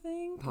 do you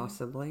think?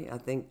 Possibly. I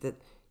think that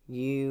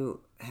you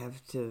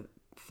have to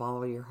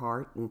follow your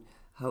heart, and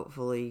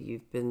hopefully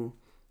you've been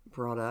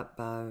brought up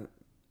by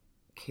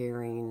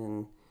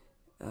caring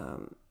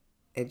and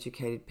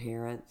educated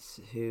parents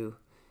who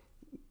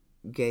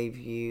gave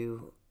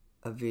you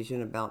a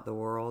vision about the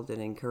world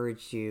and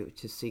encouraged you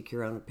to seek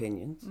your own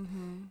opinions,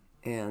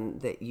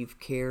 and that you've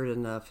cared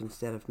enough,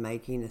 instead of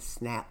making a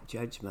snap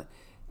judgment,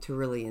 to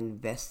really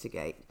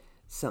investigate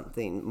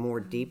something more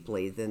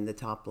deeply than the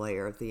top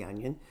layer of the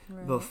onion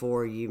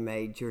before you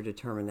made your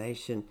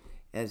determination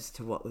as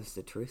to what was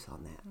the truth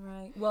on that.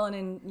 Right. Well,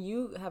 and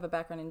you have a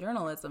background in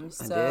journalism,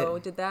 so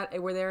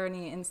were there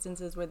any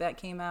instances where that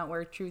came out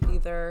where truth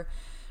either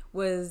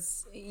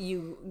was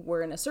you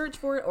were in a search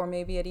for it, or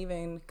maybe it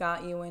even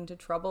got you into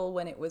trouble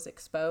when it was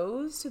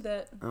exposed?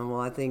 Well,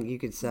 I think you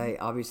could say,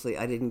 obviously,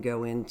 I didn't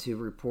go into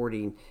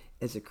reporting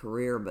as a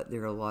career, but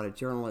there are a lot of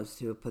journalists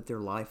who have put their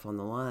life on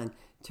the line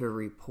to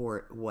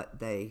report what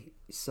they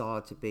saw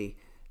to be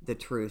the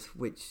truth,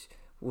 which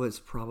was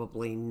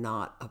probably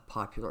not a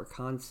popular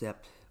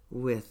concept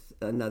with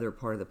another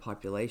part of the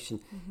population,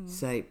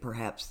 say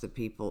perhaps the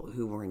people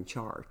who were in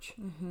charge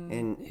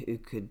and who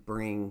could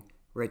bring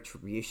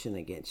retribution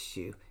against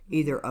you,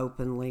 either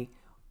openly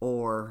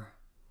or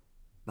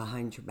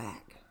behind your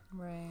back.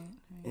 Right.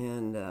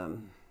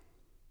 And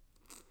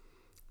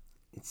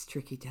it's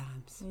tricky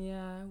times.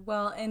 Yeah.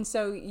 Well, and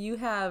so you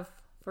have,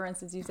 for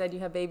instance, you said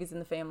you have babies in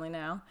the family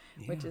now,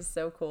 which is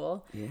so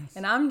cool. Yes.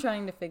 And I'm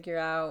trying to figure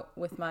out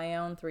with my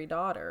own 3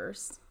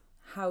 daughters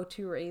how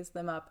to raise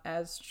them up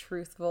as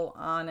truthful,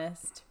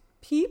 honest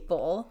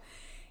people.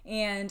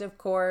 And of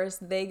course,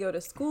 they go to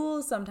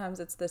school.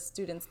 Sometimes it's the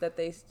students that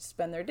they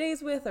spend their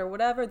days with or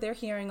whatever. They're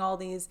hearing all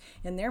these,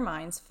 in their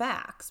minds,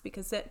 facts,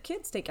 because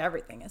kids take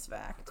everything as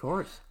fact. Of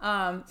course.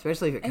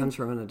 Especially if it comes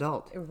from an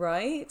adult.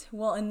 Right.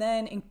 Well, and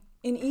then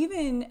and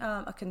even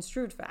a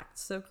construed fact.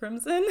 So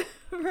Crimson,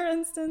 for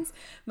instance,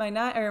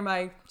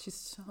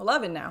 she's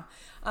 11 now.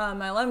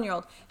 My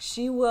 11-year-old,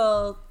 she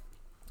will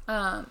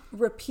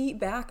repeat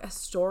back a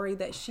story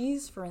that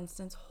she's, for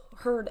instance,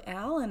 heard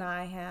Al and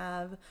I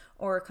have,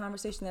 or a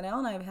conversation that Al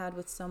and I have had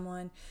with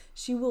someone.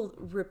 She will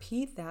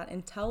repeat that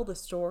and tell the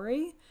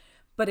story,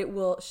 but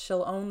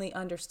she'll only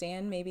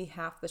understand maybe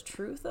half the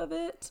truth of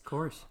it. Of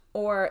course.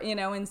 Or,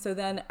 and so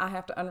then I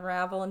have to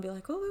unravel and be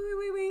like,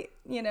 oh, wait.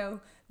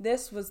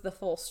 This was the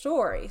full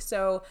story.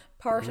 So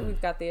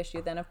we've got the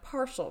issue then of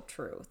partial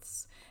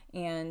truths,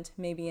 and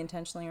maybe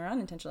intentionally or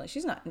unintentionally.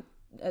 She's not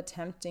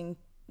attempting,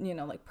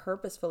 like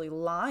purposefully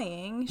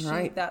lying.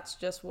 Right. That's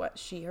just what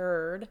she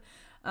heard.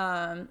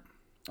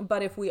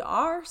 But if we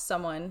are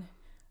someone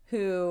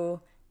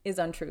who is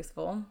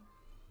untruthful,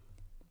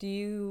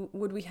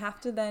 would we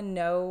have to then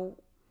know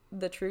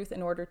the truth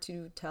in order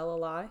to tell a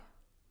lie?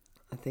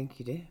 I think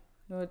you do.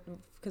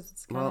 Because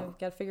it's kind of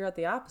got to figure out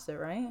the opposite,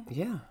 right?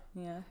 Yeah.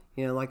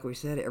 Yeah. Like we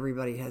said,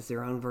 everybody has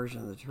their own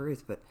version of the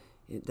truth, but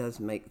it does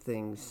make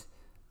things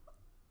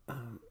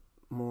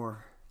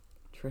more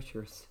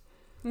treacherous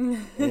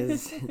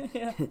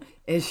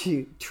as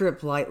you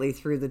trip lightly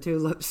through the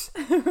tulips.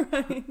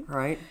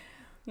 Right?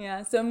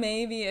 Yeah. So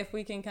maybe if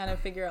we can kind of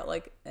figure out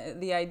like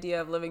the idea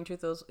of living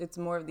truthful, it's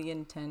more of the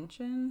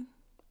intention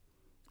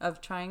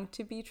of trying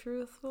to be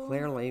truthful.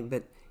 Clearly,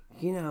 but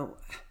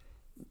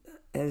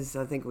as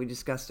I think we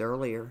discussed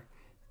earlier,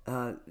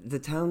 the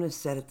tone is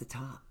set at the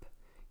top,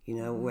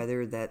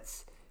 whether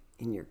that's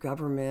in your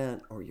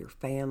government or your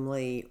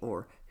family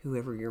or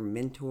whoever your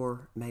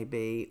mentor may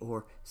be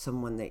or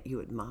someone that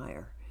you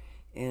admire.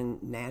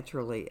 And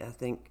naturally, I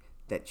think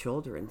that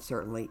children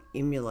certainly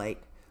emulate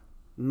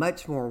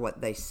much more what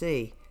they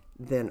see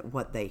than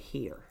what they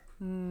hear.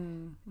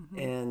 Mm-hmm.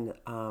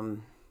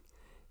 And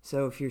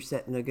so if you're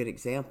setting a good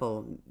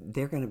example,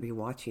 they're going to be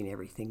watching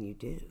everything you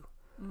do.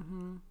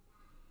 Mm-hmm.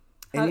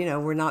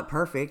 And, we're not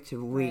perfect.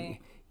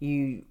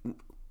 You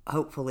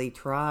hopefully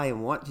try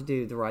and want to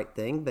do the right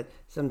thing, but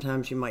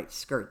sometimes you might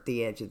skirt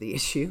the edge of the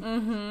issue,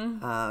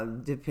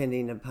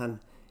 depending upon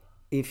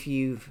if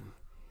you've,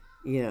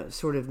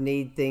 sort of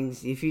need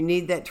things, if you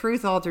need that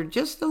truth altered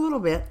just a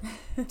little bit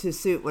to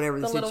suit whatever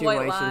the situation.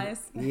 Little white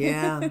lies.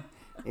 Yeah.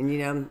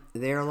 And,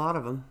 there are a lot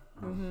of them.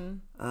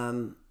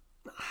 Mm-hmm.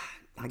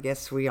 I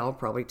guess we all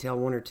probably tell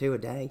one or two a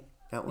day.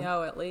 don't we?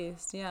 Oh, at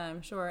least. Yeah,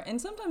 I'm sure. And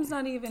sometimes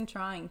not even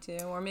trying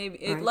to. Or maybe,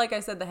 Right. like I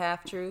said, the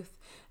half-truth.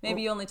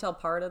 Maybe you only tell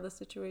part of the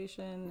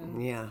situation.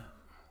 Yeah.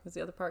 Because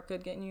the other part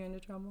could get you into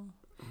trouble.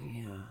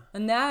 Yeah.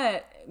 And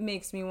that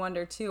makes me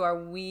wonder, too, are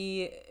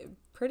we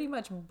pretty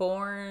much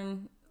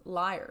born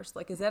liars?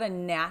 Like, is that a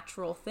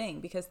natural thing?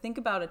 Because think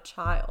about a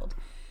child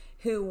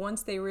who,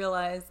 once they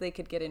realize they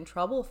could get in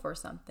trouble for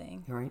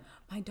something. Right.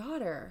 My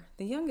daughter,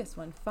 the youngest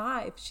one,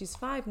 5, she's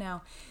 5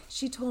 now,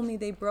 she told me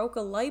they broke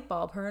a light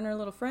bulb. Her and her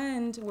little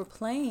friend were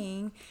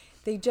playing.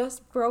 They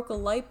just broke a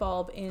light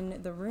bulb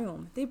in the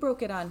room. They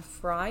broke it on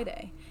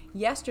Friday.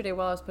 Yesterday,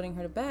 while I was putting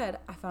her to bed,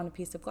 I found a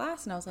piece of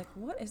glass, and I was like,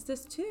 what is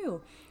this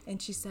too?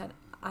 And she said,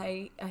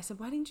 I said,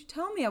 why didn't you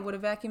tell me? I would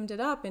have vacuumed it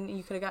up, and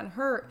you could have gotten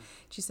hurt.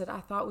 She said, I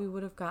thought we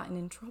would have gotten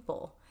in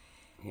trouble.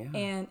 Yeah.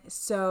 And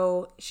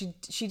so she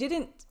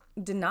didn't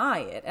deny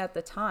it at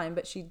the time,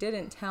 but she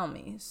didn't tell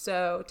me.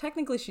 So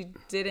technically she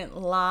didn't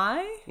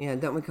lie. Yeah,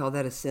 don't we call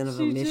that a sin of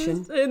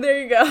omission?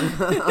 There you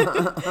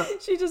go.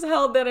 She just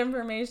held that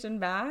information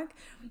back.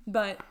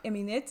 But I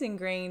mean, it's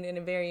ingrained in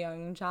a very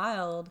young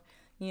child,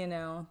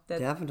 that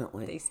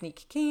Definitely. they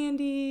sneak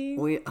candy.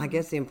 I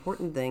guess the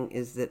important thing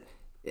is that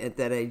at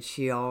that age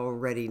she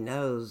already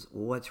knows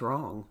what's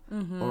wrong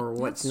or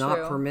what's That's not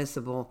true.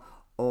 permissible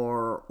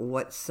or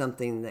what's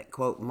something that,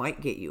 quote,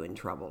 might get you in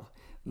trouble.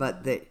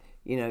 But that,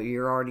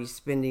 you're already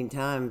spending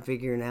time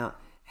figuring out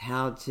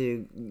how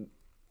to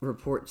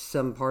report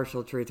some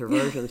partial truth or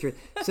version of the truth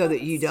so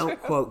that you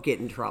don't, quote, get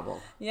in trouble.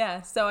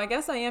 Yeah, so I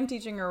guess I am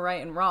teaching her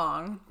right and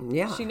wrong.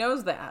 Yeah. She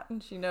knows that.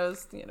 She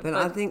knows, But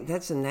I think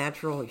that's a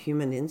natural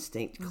human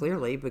instinct,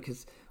 clearly,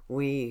 because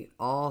we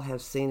all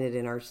have seen it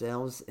in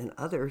ourselves and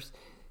others.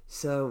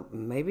 So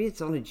maybe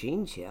it's on a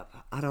gene chip.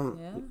 I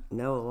don't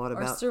know a lot or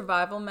about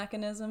survival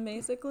mechanism,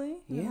 basically.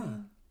 Yeah.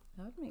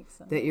 That would make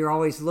sense. that. You're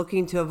always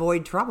looking to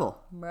avoid trouble.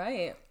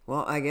 Right.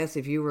 Well, I guess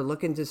if you were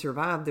looking to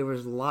survive, there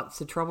was lots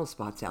of trouble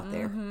spots out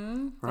there,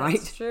 right?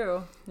 That's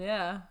true.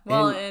 Yeah.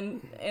 Well,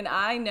 and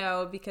I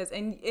know because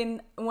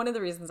and one of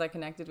the reasons I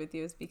connected with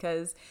you is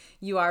because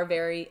you are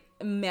very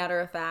matter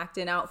of fact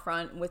and out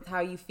front with how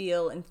you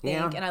feel and think,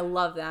 Yeah. and I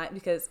love that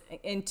because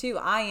and two,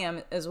 I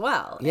am as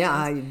well.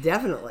 Yeah, And, I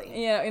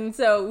definitely. and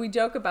so we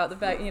joke about the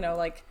fact,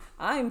 like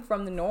I'm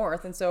from the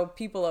north, and so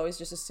people always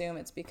just assume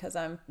it's because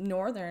I'm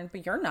northern,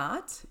 but you're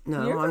not.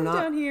 No, you're I'm from not.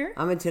 down here.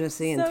 I'm a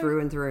Tennessean So-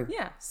 through and through.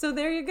 Yeah, so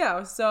there you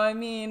go. So I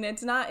mean,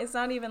 it's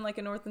not even like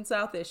a north and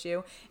south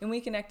issue, and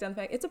we connect on the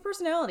fact it's a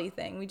personality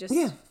thing. We just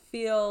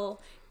feel,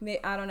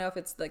 I don't know if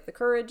it's like the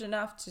courage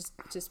enough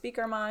to speak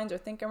our minds or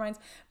think our minds,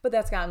 but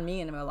that's gotten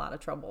me into a lot of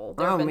trouble.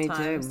 There have been Me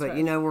times too. But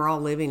where- we're all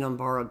living on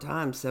borrowed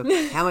time. So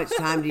how much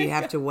time do you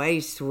have to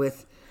waste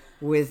with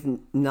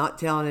not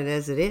telling it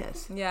as it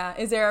is? Yeah.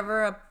 Is there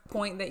ever a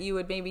point that you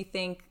would maybe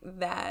think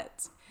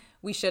that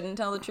we shouldn't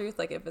tell the truth,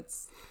 like if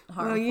it's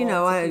harmful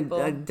to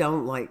people? I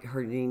don't like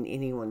hurting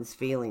anyone's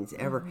feelings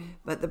ever.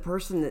 But the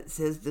person that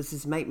says, does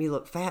this make me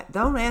look fat?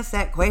 Don't ask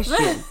that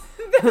question.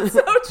 That's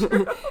so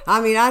true.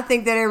 I mean, I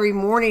think that every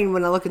morning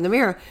when I look in the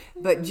mirror,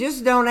 but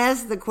just don't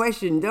ask the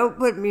question. Don't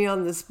put me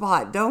on the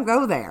spot. Don't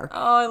go there.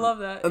 Oh, I love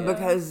that. Yeah.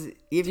 Because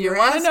if you you're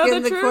wanna know asking the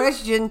the truth?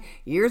 question,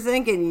 you're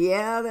thinking,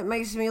 yeah, that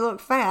makes me look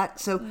fat.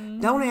 So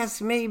don't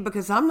ask me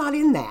because I'm not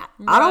in that.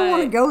 I don't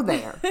want to Right. go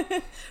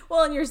there.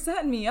 Well, and you're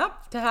setting me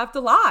up to have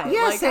to lie.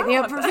 Yeah, Like, set I me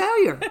don't up for want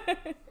that.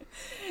 failure.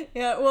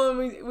 Yeah, well,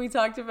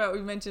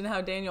 we mentioned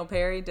how Daniel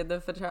Perry did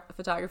the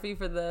photography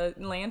for the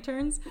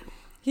lanterns.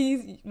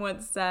 He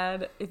once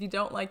said, if you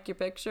don't like your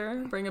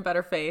picture, bring a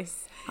better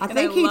face. I And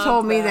think he loved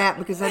told me that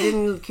because I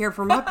didn't care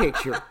for my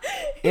picture.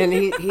 And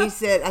he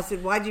said, I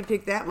said, why'd you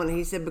pick that one?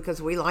 He said,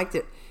 because we liked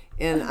it.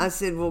 And I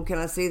said, well, can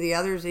I see the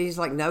others? And he's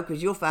like, no,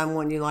 because you'll find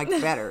one you like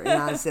better.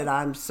 And I said,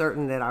 I'm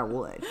certain that I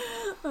would.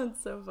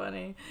 That's so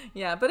funny.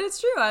 Yeah, but it's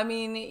true. I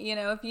mean,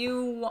 if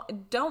you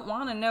don't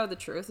want to know the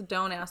truth,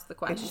 don't ask the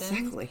questions.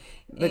 Exactly.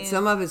 But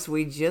some of us,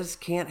 we just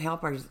can't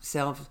help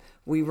ourselves.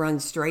 We run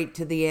straight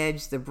to the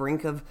edge, the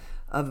brink of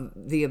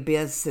the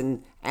abyss,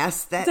 and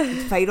ask that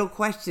fatal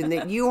question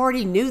that you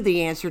already knew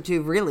the answer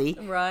to, really.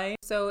 Right.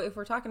 So if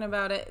we're talking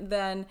about it,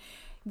 then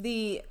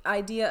the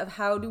idea of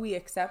how do we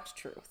accept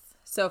truth?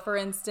 So for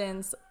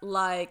instance,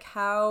 like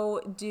how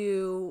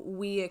do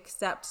we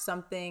accept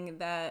something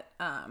that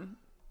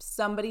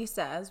somebody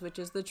says, which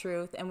is the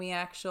truth, and we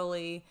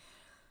actually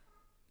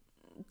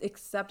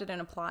accept it and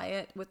apply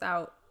it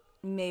without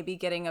maybe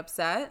getting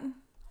upset?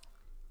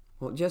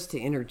 Well, just to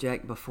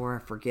interject before I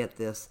forget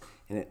this,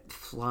 and it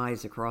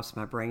flies across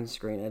my brain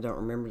screen, I don't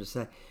remember to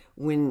say,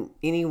 when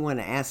anyone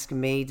asks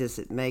me, does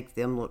it make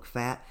them look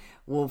fat?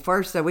 Well,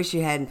 first, I wish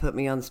you hadn't put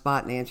me on the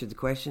spot and answered the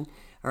question,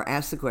 or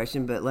asked the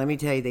question, but let me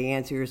tell you, the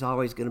answer is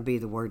always going to be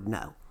the word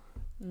no.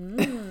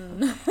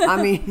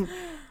 I mean,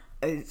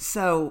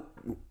 so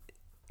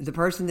the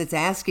person that's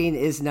asking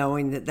is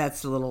knowing that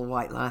that's the little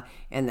white lie,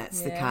 and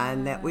that's the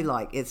kind that we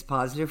like. It's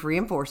positive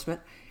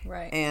reinforcement.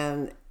 Right.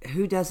 And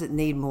who doesn't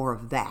need more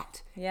of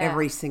that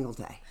every single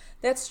day?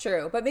 That's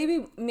true. But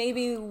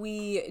maybe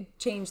we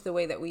change the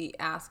way that we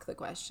ask the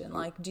question.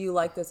 Like, do you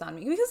like this on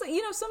me? Because,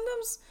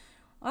 sometimes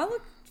I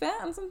look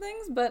fat on some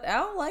things, but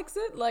Al likes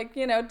it. Like,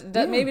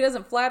 maybe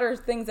doesn't flatter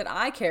things that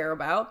I care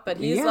about, but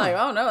he's like,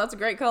 oh no, that's a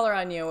great color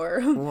on you,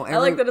 or I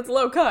like that it's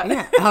low cut.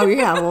 Yeah. Oh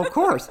yeah. Well, of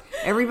course,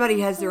 everybody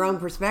has their own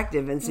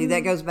perspective, and see,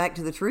 that goes back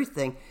to the truth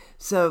thing.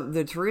 So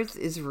the truth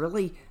is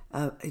really,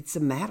 it's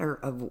a matter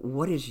of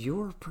what is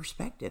your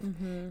perspective,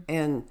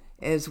 and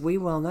as we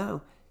well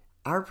know,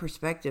 our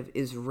perspective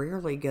is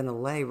rarely going to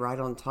lay right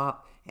on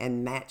top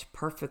and match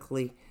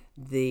perfectly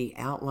the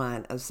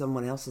outline of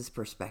someone else's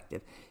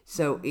perspective.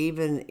 So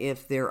even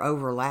if they're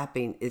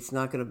overlapping, it's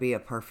not going to be a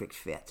perfect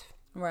fit.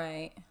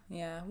 Right.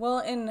 Yeah. Well,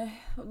 and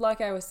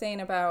like I was saying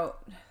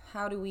about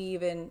how do we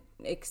even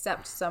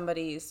accept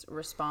somebody's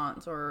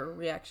response or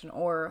reaction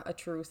or a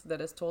truth that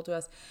is told to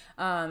us?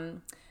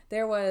 My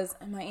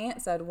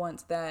aunt said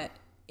once that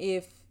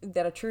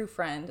that a true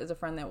friend is a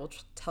friend that will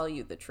tell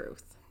you the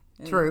truth.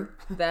 And True.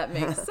 That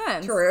makes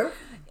sense. True.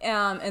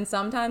 And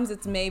sometimes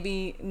it's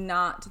maybe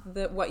not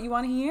what you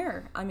want to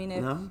hear. I mean,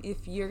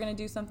 if you're going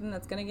to do something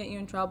that's going to get you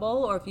in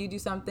trouble, or if you do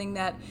something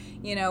that,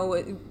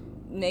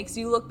 makes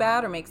you look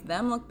bad or makes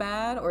them look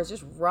bad, or is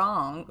just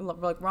wrong,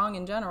 like wrong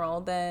in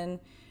general, then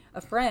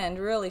a friend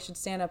really should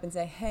stand up and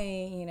say,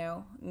 hey,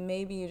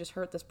 maybe you just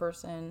hurt this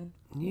person.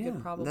 You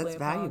could probably that's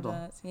valuable.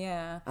 Apologize.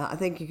 Yeah. I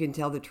think you can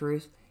tell the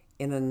truth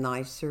in a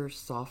nicer,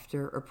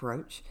 softer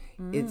approach.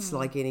 It's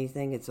like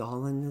anything, it's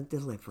all in the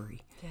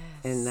delivery. Yes.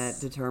 And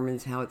that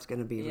determines how it's going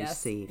to be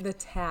received. The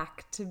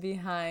tact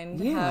behind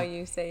how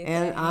you say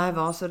and things. I've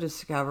also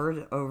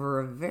discovered over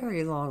a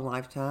very long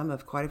lifetime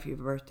of quite a few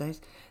birthdays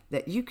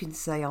that you can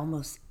say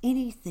almost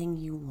anything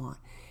you want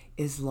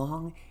as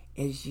long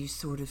as you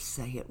sort of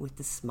say it with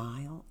a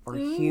smile or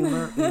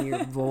humor in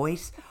your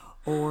voice,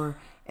 or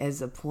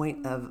as a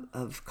point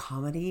of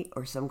comedy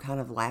or some kind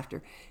of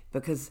laughter,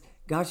 because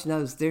gosh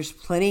knows there's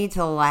plenty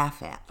to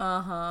laugh at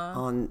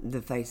on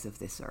the face of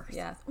this earth.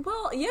 Yes.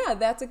 Well, yeah,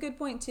 that's a good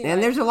point too.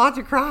 And there's a lot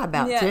to cry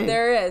about too. Yeah,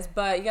 there is,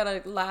 but you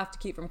gotta laugh to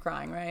keep from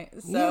crying, right?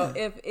 So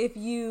if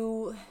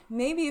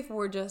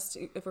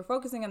we're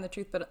focusing on the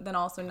truth, but then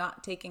also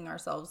not taking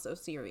ourselves so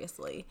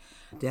seriously.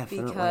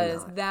 Definitely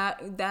because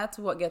not. that's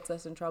what gets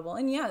us in trouble.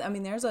 And yeah, I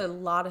mean, there's a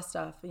lot of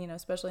stuff,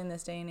 especially in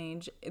this day and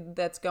age,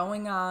 that's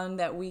going on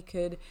that we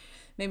could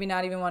maybe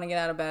not even want to get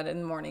out of bed in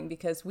the morning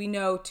because we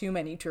know too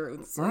many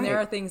truths. Right. And there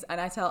are things,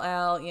 and I tell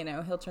Al,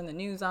 he'll turn the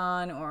news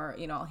on, or,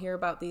 I'll hear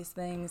about these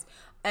things,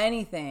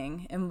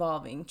 anything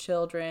involving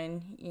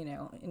children,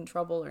 in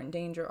trouble or in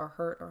danger or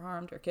hurt or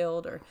harmed or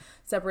killed or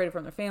separated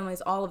from their families,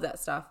 all of that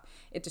stuff,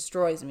 it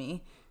destroys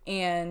me.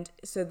 And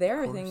so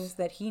there are things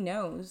that he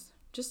knows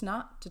just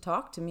not to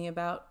talk to me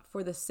about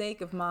for the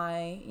sake of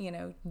my,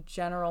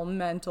 general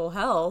mental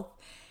health.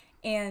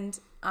 And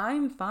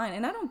I'm fine.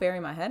 And I don't bury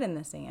my head in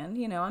the sand.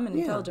 I'm an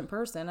intelligent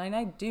person, and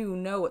I do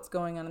know what's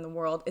going on in the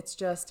world. It's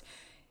just,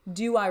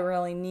 do I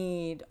really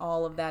need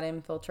all of that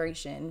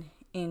infiltration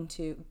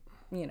into,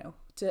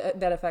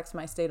 that affects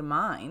my state of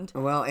mind?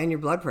 Well, and your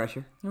blood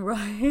pressure.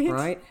 Right.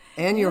 Right.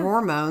 And your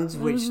hormones,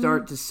 which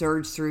start to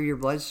surge through your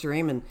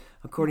bloodstream. And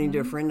according to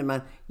a friend of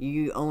mine,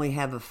 you only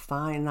have a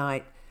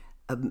finite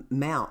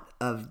amount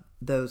of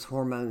those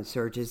hormone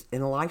surges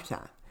in a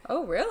lifetime.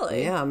 Oh,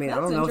 really? Yeah, I mean, I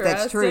don't know if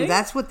that's true.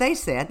 That's what they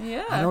said.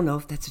 Yeah. I don't know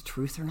if that's a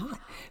truth or not.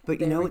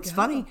 But, it's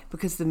funny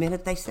because the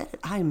minute they said it,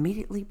 I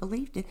immediately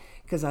believed it,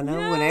 because I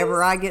know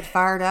whenever I get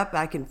fired up,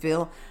 I can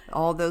feel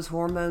all those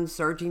hormones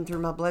surging through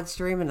my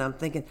bloodstream, and I'm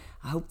thinking,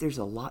 I hope there's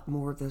a lot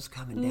more of those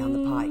coming down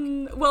the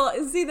pike. Well,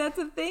 see, that's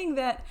the thing,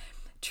 that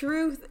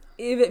truth,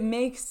 if it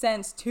makes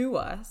sense to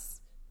us,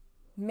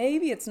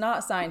 maybe it's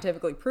not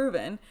scientifically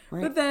proven,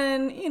 but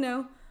then,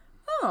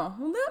 oh,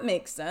 well, that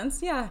makes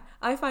sense. Yeah,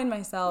 I find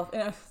myself,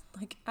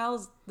 like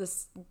Al's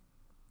this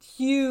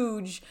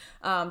huge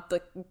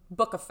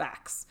book of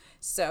facts.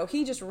 So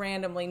he just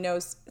randomly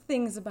knows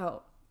things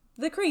about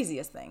the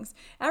craziest things.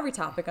 Every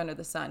topic under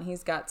the sun,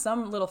 he's got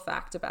some little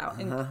fact about.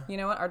 And you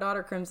know what? Our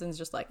daughter Crimson's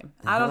just like him.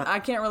 I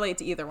can't relate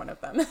to either one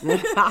of them.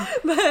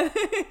 But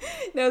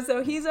no,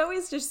 so he's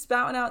always just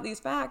spouting out these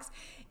facts,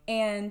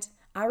 and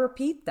I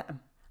repeat them.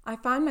 I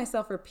find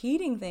myself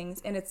repeating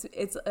things, and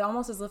it's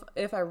almost as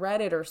if I read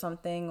it or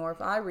something, or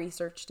if I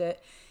researched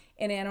it.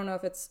 And I don't know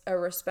if it's a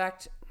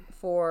respect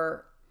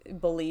for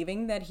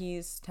believing that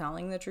he's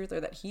telling the truth or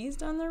that he's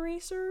done the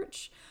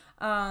research.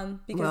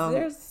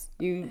 Because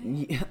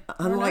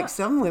unlike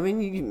some women,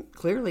 you can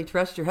clearly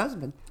trust your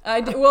husband. I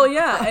do, well,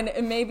 yeah,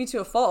 and maybe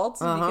to a fault,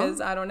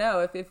 because I don't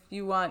know if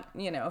you want,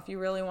 if you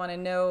really want to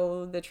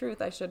know the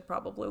truth, I should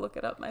probably look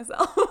it up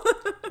myself.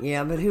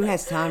 Yeah, but who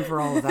has time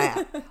for all of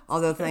that?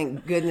 Although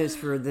thank goodness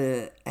for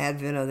the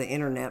advent of the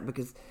internet,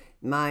 because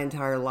my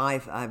entire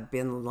life I've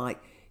been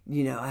like,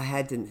 I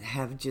had to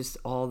have just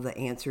all the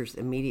answers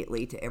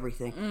immediately to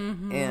everything.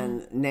 Mm-hmm.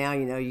 And now,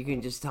 you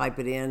can just type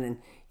it in, and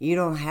you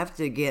don't have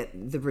to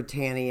get the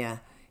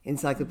Britannia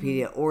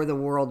Encyclopedia or the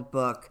World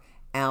Book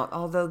out,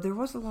 although there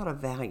was a lot of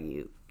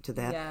value to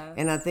that. Yes.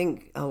 And I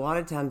think a lot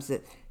of times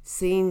that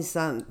seeing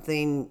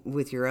something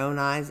with your own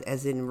eyes,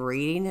 as in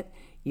reading it,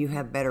 you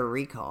have better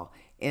recall.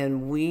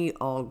 And we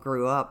all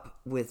grew up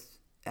with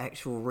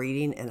actual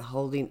reading and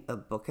holding a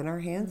book in our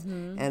hands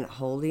and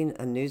holding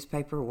a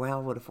newspaper.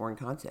 Wow, what a foreign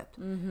concept.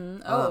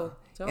 Oh,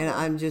 totally. And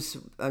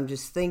I'm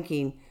just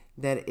thinking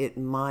that it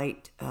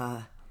might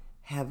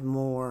have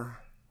more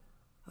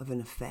of an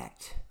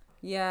effect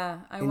Yeah,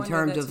 in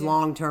terms of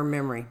long-term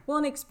memory. Well,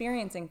 and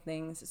experiencing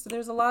things. So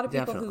there's a lot of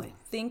people Definitely. who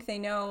think they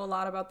know a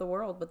lot about the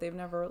world, but they've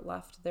never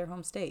left their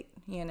home state,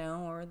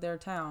 or their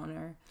town,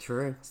 or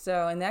True.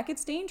 so, and that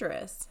gets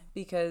dangerous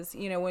because,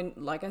 when,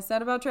 like I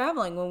said about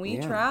traveling, when we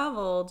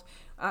traveled,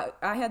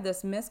 I had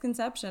this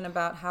misconception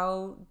about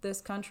how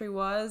this country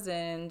was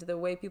and the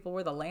way people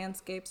were, the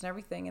landscapes and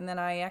everything. And then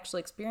I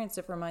actually experienced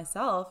it for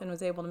myself and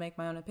was able to make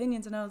my own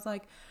opinions. And I was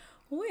like,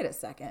 well, wait a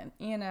second,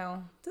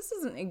 this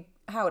isn't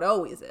how it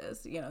always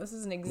is. This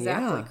isn't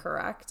exactly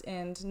correct.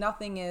 And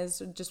nothing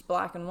is just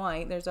black and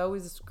white. There's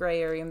always this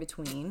gray area in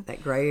between.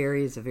 That gray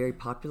area is a very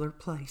popular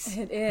place.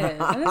 It is.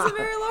 And it's a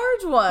very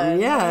large one.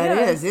 Yeah,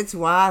 it is. It's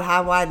wide, high,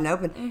 wide, and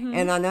open.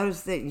 And I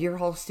noticed that your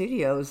whole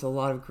studio is a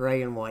lot of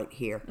gray and white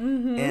here.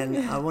 And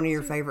one of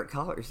your favorite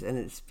colors. And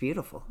it's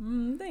beautiful.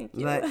 Thank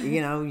you. But,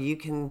 you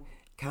can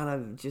kind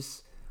of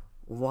just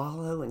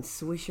wallow and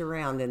swish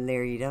around in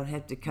there. You don't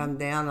have to come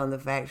down on the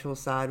factual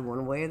side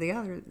one way or the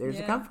other. There's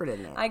a comfort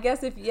in that. I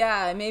guess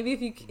maybe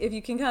if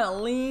you can kind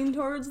of lean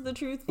towards the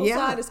truthful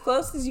side as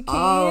close as you can.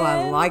 Oh,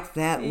 I like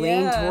that.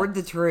 Lean toward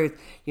the truth.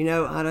 I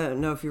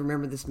don't know if you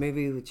remember this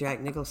movie with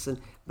Jack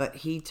Nicholson, but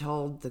he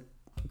told the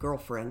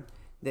girlfriend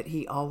that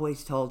he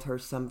always told her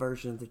some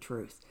version of the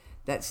truth.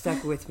 That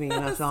stuck with me,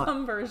 and I thought,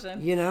 some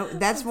version.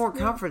 That's more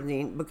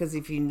comforting, because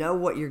if you know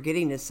what you're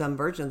getting is some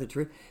version of the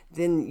truth,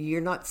 then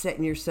you're not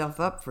setting yourself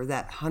up for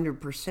that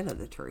 100% of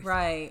the truth.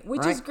 Right,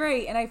 which is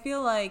great. And I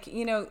feel like,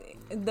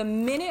 the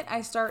minute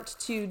I start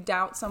to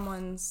doubt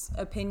someone's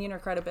opinion or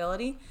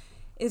credibility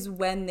is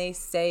when they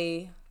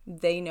say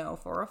they know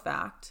for a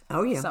fact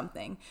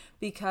something.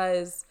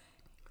 Because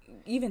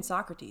even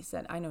Socrates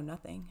said, I know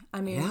nothing. I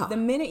mean, the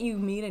minute you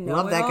meet a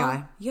know-it-all. Love that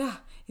guy. Yeah.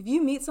 If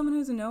you meet someone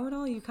who's a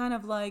know-it-all, you kind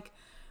of like,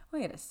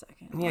 wait a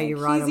second. Yeah, you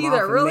write him He's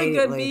either off a really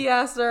good immediately.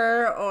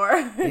 BSer or,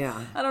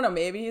 I don't know,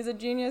 maybe he's a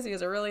genius. He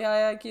has a really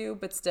high IQ,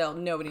 but still,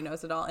 nobody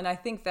knows it all. And I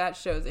think that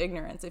shows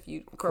ignorance if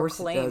you proclaim Of course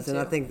it does. to. And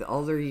I think the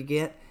older you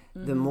get,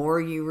 the more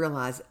you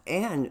realize,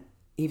 and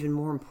even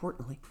more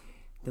importantly,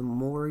 the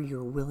more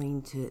you're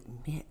willing to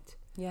admit.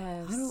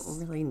 Yes. I don't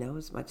really know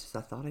as much as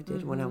I thought I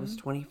did when I was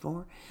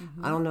 24.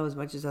 I don't know as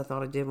much as I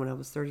thought I did when I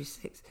was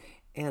 36.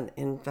 And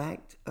in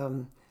fact,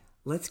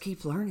 let's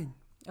keep learning.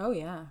 Oh,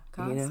 yeah.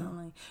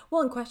 Constantly.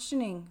 Well, and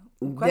questioning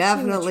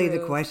Definitely the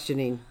the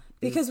questioning.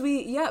 Because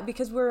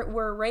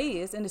we're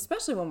raised, and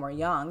especially when we're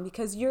young,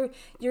 because you're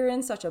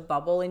in such a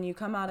bubble, and you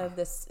come out of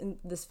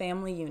this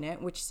family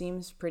unit, which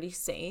seems pretty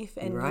safe,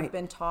 and you've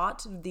been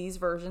taught these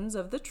versions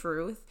of the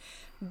truth,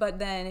 but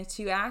then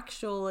to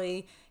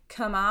actually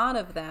come out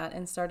of that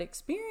and start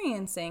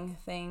experiencing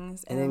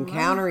things and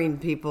encountering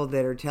people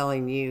that are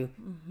telling you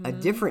a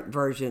different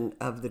version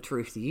of the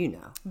truth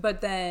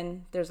But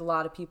then there's a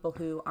lot of people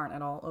who aren't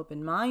at all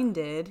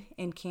open-minded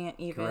and can't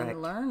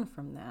even learn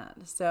from that.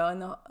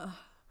 So,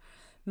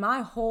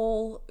 my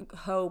whole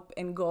hope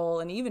and goal,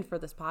 and even for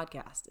this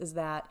podcast, is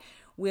that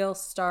we'll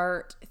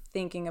start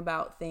thinking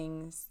about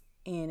things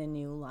in a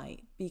new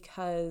light,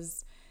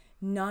 because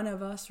none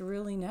of us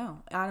really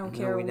know. I don't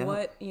care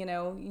what,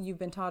 you've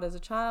been taught as a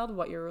child,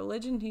 what your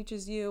religion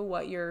teaches you,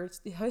 what your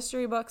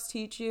history books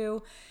teach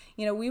you.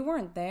 We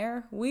weren't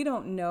there. We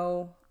don't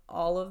know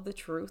all of the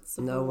truths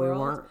of the world. No, we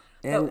weren't.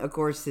 And of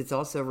course, it's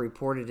also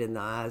reported in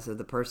the eyes of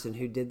the person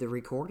who did the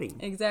recording.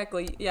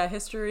 Exactly. Yeah,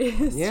 history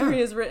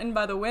is written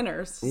by the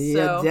winners.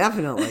 Yeah,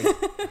 definitely.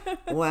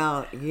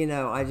 Well,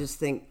 I just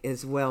think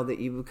as well that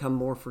you become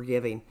more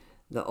forgiving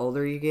the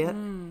older you get,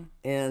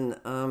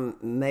 and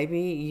maybe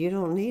you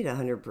don't need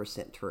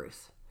 100%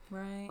 truth.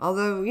 Right.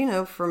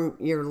 Although, from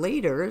your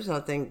leaders,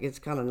 I think it's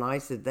kind of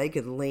nice that they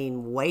could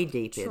lean way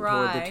deep in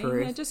toward the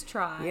truth. Yeah, just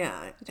try.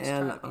 Yeah, just try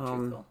to be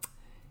truthful.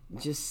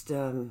 Just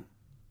do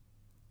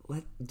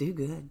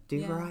good,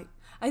 do right.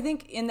 I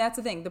think, and that's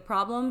the thing, the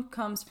problem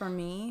comes for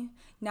me,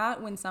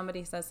 not when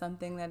somebody says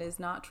something that is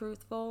not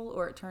truthful,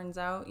 or it turns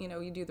out,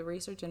 you do the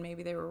research and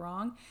maybe they were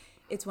wrong.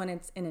 It's when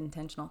it's an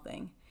intentional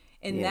thing.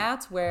 And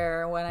that's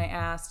where, when I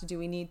asked, do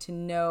we need to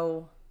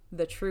know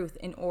the truth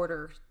in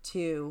order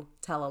to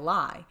tell a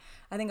lie?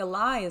 I think a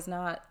lie is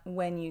not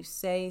when you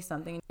say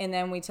something and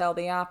then we tell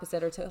the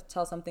opposite, or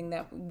tell something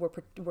that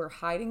we're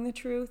hiding the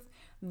truth.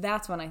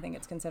 That's when I think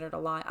it's considered a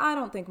lie. I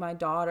don't think my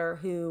daughter,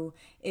 who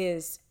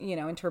is,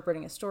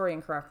 interpreting a story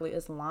incorrectly,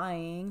 is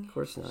lying. Of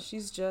course not.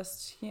 She's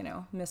just,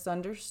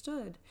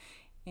 misunderstood.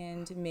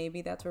 And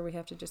maybe that's where we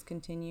have to just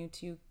continue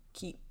to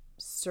keep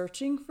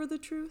searching for the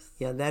truth.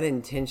 Yeah, that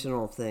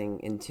intentional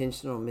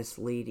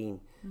misleading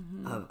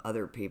of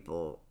other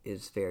people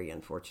is very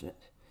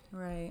unfortunate.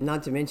 Right.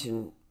 Not to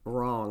mention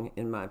wrong,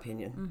 in my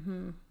opinion.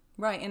 Mm-hmm.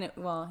 Right. And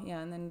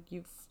and then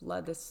you've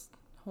led this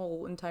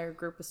whole entire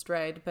group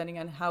astray, depending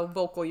on how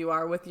vocal you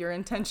are with your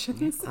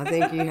intentions. I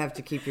think you have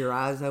to keep your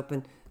eyes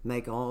open,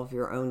 make all of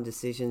your own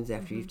decisions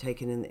after you've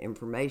taken in the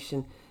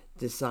information,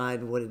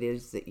 decide what it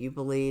is that you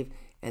believe,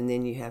 and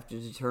then you have to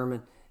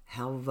determine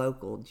how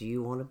vocal do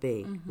you want to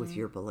be with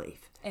your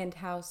belief. And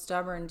how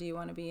stubborn do you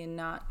want to be in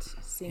not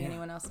seeing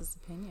anyone else's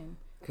opinion?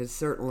 Because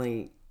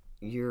certainly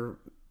your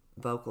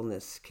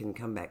vocalness can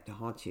come back to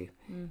haunt you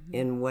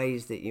in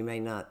ways that you may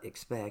not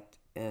expect,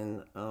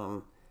 and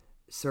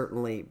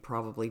certainly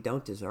probably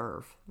don't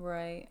deserve.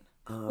 Right.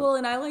 Well,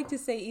 and I like to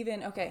say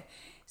even, okay,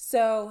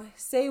 so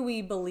say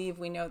we believe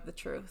we know the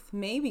truth.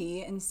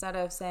 Maybe instead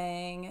of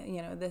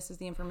saying, this is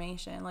the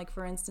information, like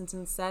for instance,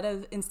 instead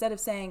of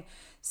saying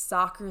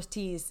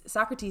Socrates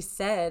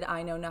said,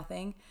 I know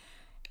nothing,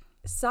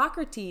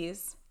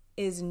 Socrates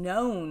is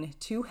known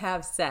to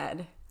have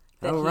said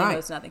that he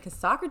knows nothing, because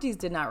Socrates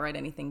did not write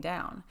anything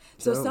down.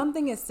 So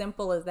something as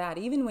simple as that,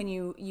 even when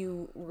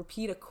you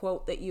repeat a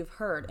quote that you've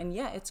heard, and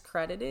it's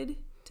credited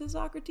to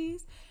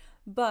Socrates,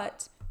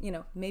 but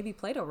maybe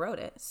Plato wrote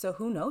it, so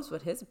who knows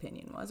what his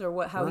opinion was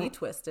or how he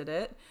twisted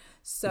it.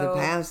 So the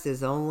past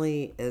is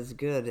only as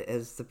good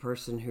as the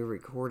person who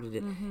recorded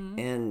it,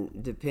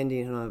 and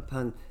depending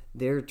upon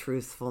their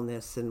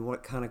truthfulness and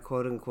what kind of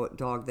quote unquote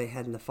dog they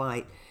had in the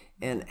fight,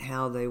 and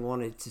how they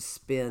wanted to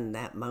spin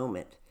that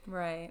moment.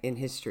 Right. In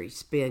history,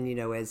 spin,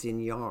 as in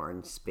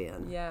yarn,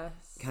 spin. Yes.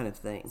 Kind of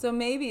thing. So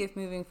maybe if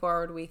moving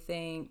forward we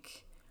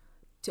think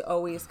to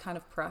always kind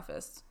of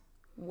preface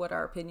what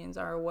our opinions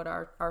are, what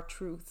our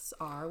truths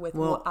are with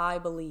what I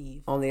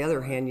believe. On the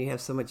other hand, you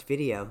have so much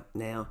video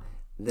now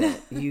that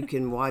you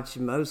can watch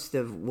most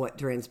of what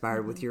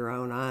transpired with your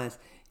own eyes.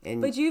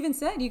 But you even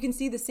said you can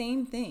see the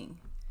same thing.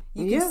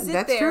 You can sit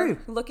that's there true.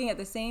 looking at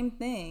the same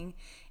thing,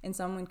 and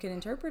someone could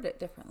interpret it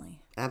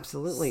differently.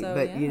 Absolutely. So,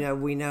 but,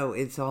 we know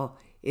it's all...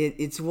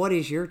 It's what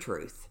is your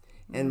truth,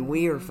 and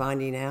we are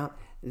finding out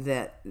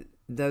that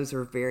those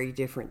are very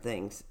different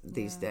things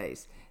these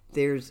days.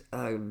 There's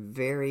a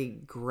very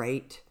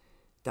great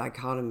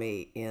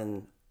dichotomy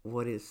in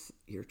what is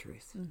your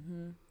truth.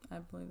 I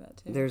believe that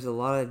too. There's a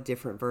lot of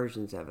different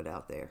versions of it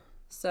out there.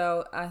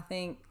 So I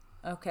think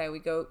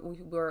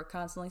we're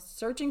constantly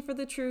searching for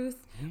the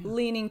truth,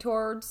 leaning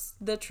towards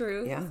the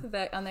truth,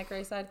 that on that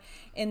gray side,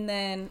 and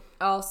then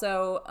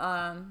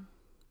also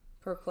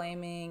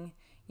proclaiming,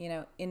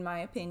 in my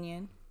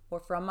opinion, or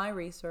from my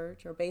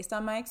research, or based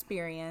on my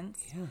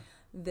experience,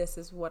 this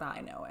is what I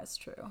know as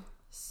true.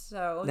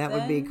 So that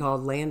would be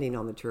called landing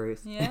on the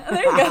truth. Yeah,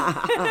 there you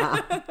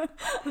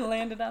go.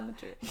 Landed on the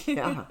truth.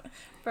 Yeah.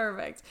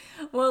 Perfect.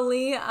 Well,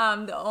 Lee,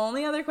 the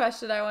only other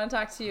question I want to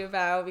talk to you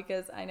about,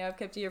 because I know I've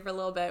kept you here for a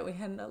little bit. We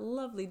had a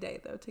lovely day,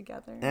 though,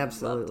 together.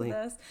 Absolutely.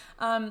 Loved this.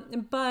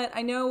 But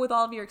I know with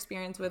all of your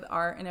experience with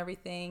art and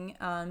everything,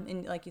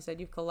 and like you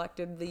said, you've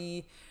collected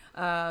the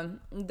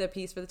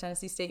piece for the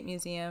Tennessee State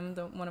Museum,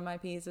 one of my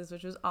pieces,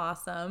 which was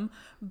awesome.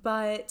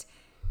 But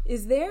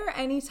is there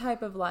any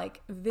type of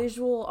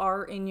visual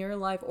art in your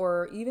life,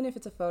 or even if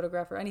it's a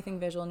photograph or anything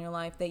visual in your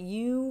life, that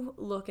you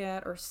look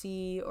at or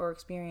see or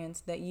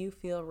experience that you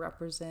feel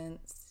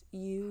represents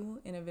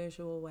you in a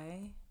visual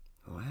way?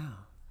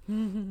 Wow.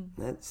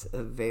 That's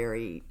a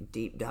very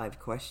deep dive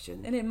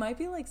question. And it might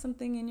be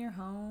something in your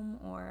home,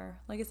 or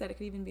like I said, it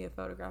could even be a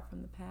photograph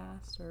from the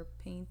past, or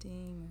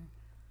painting,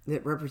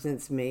 that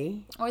represents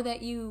me, or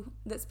that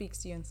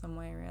speaks to you in some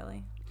way,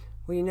 really.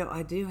 Well,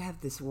 I do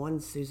have this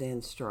one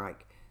Suzanne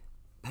Strike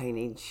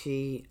painting.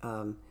 She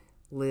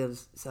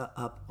lives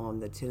up on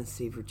the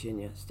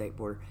Tennessee-Virginia state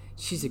border.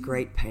 She's a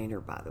great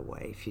painter, by the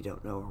way. If you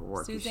don't know her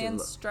work, Suzanne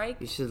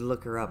Strike. You should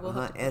look her up.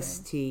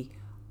 STRYK,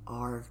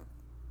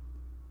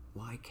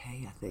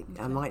 I think.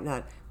 I might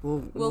not. We'll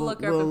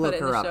look her up. We'll look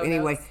her up.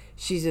 Anyway,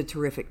 she's a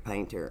terrific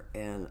painter,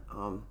 and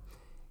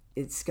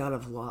it's got a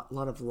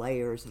lot of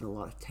layers and a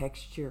lot of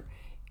texture,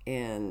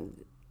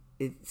 and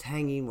it's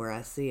hanging where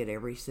I see it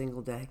every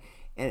single day.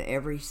 And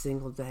every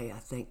single day I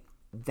think,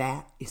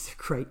 that is a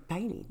great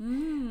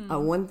painting.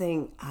 One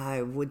thing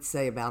I would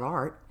say about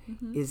art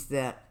is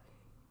that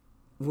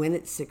when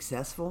it's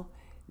successful,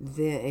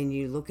 and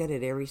you look at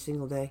it every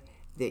single day,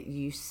 that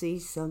you see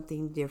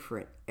something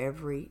different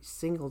every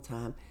single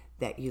time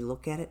that you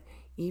look at it,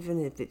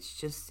 even if it's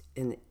just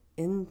an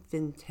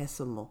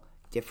infinitesimal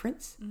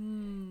difference.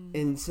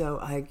 And so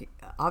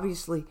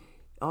obviously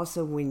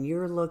also when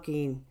you're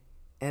looking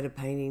at a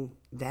painting,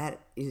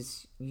 that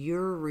is,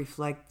 you're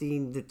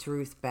reflecting the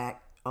truth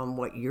back on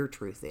what your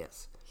truth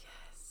is.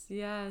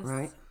 Yes.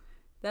 Right?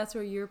 That's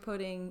where you're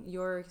putting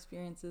your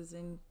experiences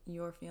and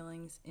your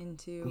feelings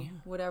into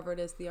whatever it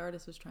is the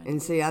artist was trying to do.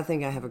 And see, I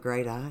think I have a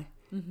great eye,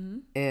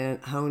 and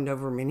honed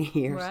over many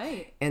years.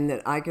 Right. And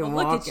that I can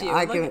walk. Look at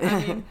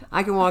you.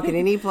 I can walk in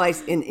any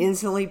place and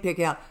instantly pick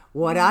out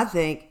what I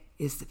think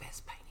is the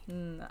best painting.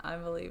 I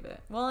believe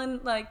it. Well,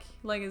 and like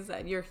I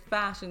said, your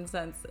fashion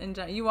sense in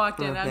general. You walked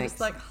in, and I'm thanks.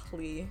 just like,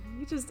 Lee,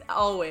 you just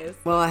always.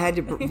 Well, I had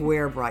to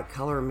wear a bright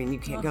color. I mean, you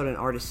can't go to an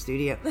artist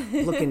studio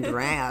looking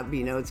drab.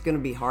 It's going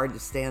to be hard to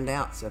stand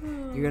out. So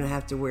you're going to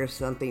have to wear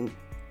something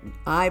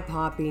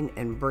eye-popping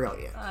and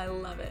brilliant. I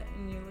love it,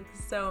 and you look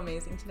so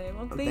amazing today.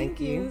 Well, thank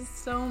you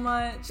so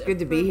much. It's good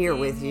to be here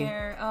with you.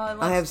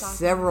 I have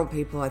several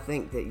people I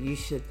think that you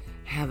should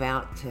have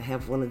out to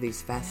have one of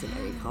these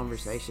fascinating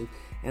conversations.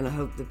 And I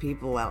hope the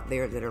people out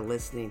there that are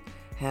listening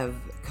have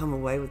come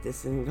away with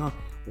this and gone,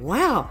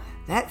 wow,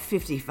 that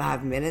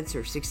 55 minutes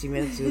or 60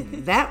 minutes,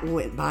 that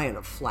went by in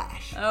a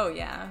flash. Oh,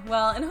 yeah.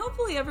 Well, and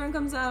hopefully everyone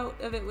comes out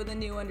of it with a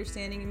new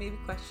understanding and maybe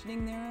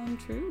questioning their own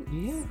truths.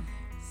 Yeah.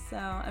 So,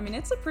 I mean,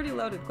 it's a pretty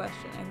loaded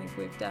question. I think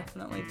we've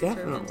definitely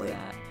determined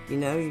that. You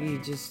know, you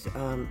just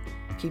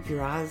keep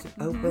your eyes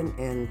open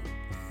and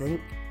think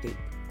deep.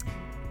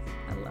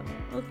 I love it.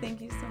 Well, thank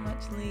you so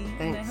much, Lee.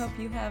 Thanks. And I hope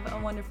you have a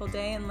wonderful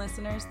day. And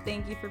listeners,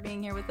 thank you for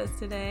being here with us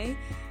today.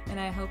 And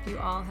I hope you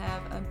all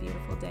have a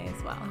beautiful day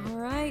as well. All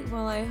right.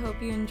 Well, I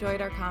hope you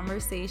enjoyed our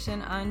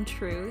conversation on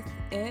truth.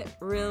 It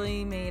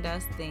really made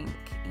us think.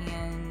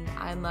 And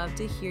I'd love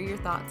to hear your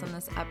thoughts on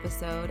this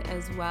episode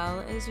as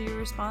well as your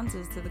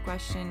responses to the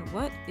question,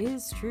 what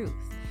is truth?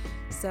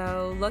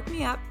 So look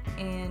me up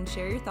and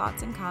share your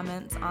thoughts and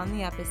comments on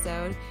the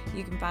episode.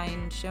 You can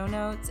find show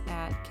notes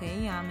at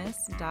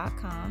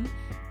kyamis.com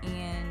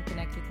and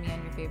connect with me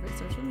on your favorite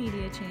social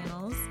media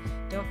channels.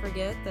 Don't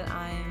forget that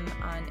I'm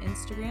on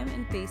Instagram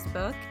and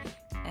Facebook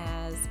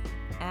as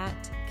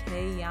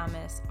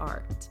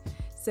 @kyamisart.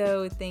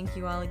 So thank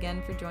you all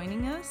again for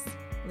joining us,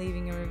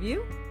 leaving a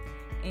review,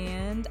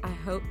 and I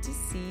hope to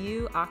see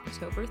you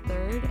October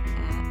 3rd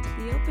at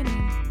the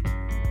opening.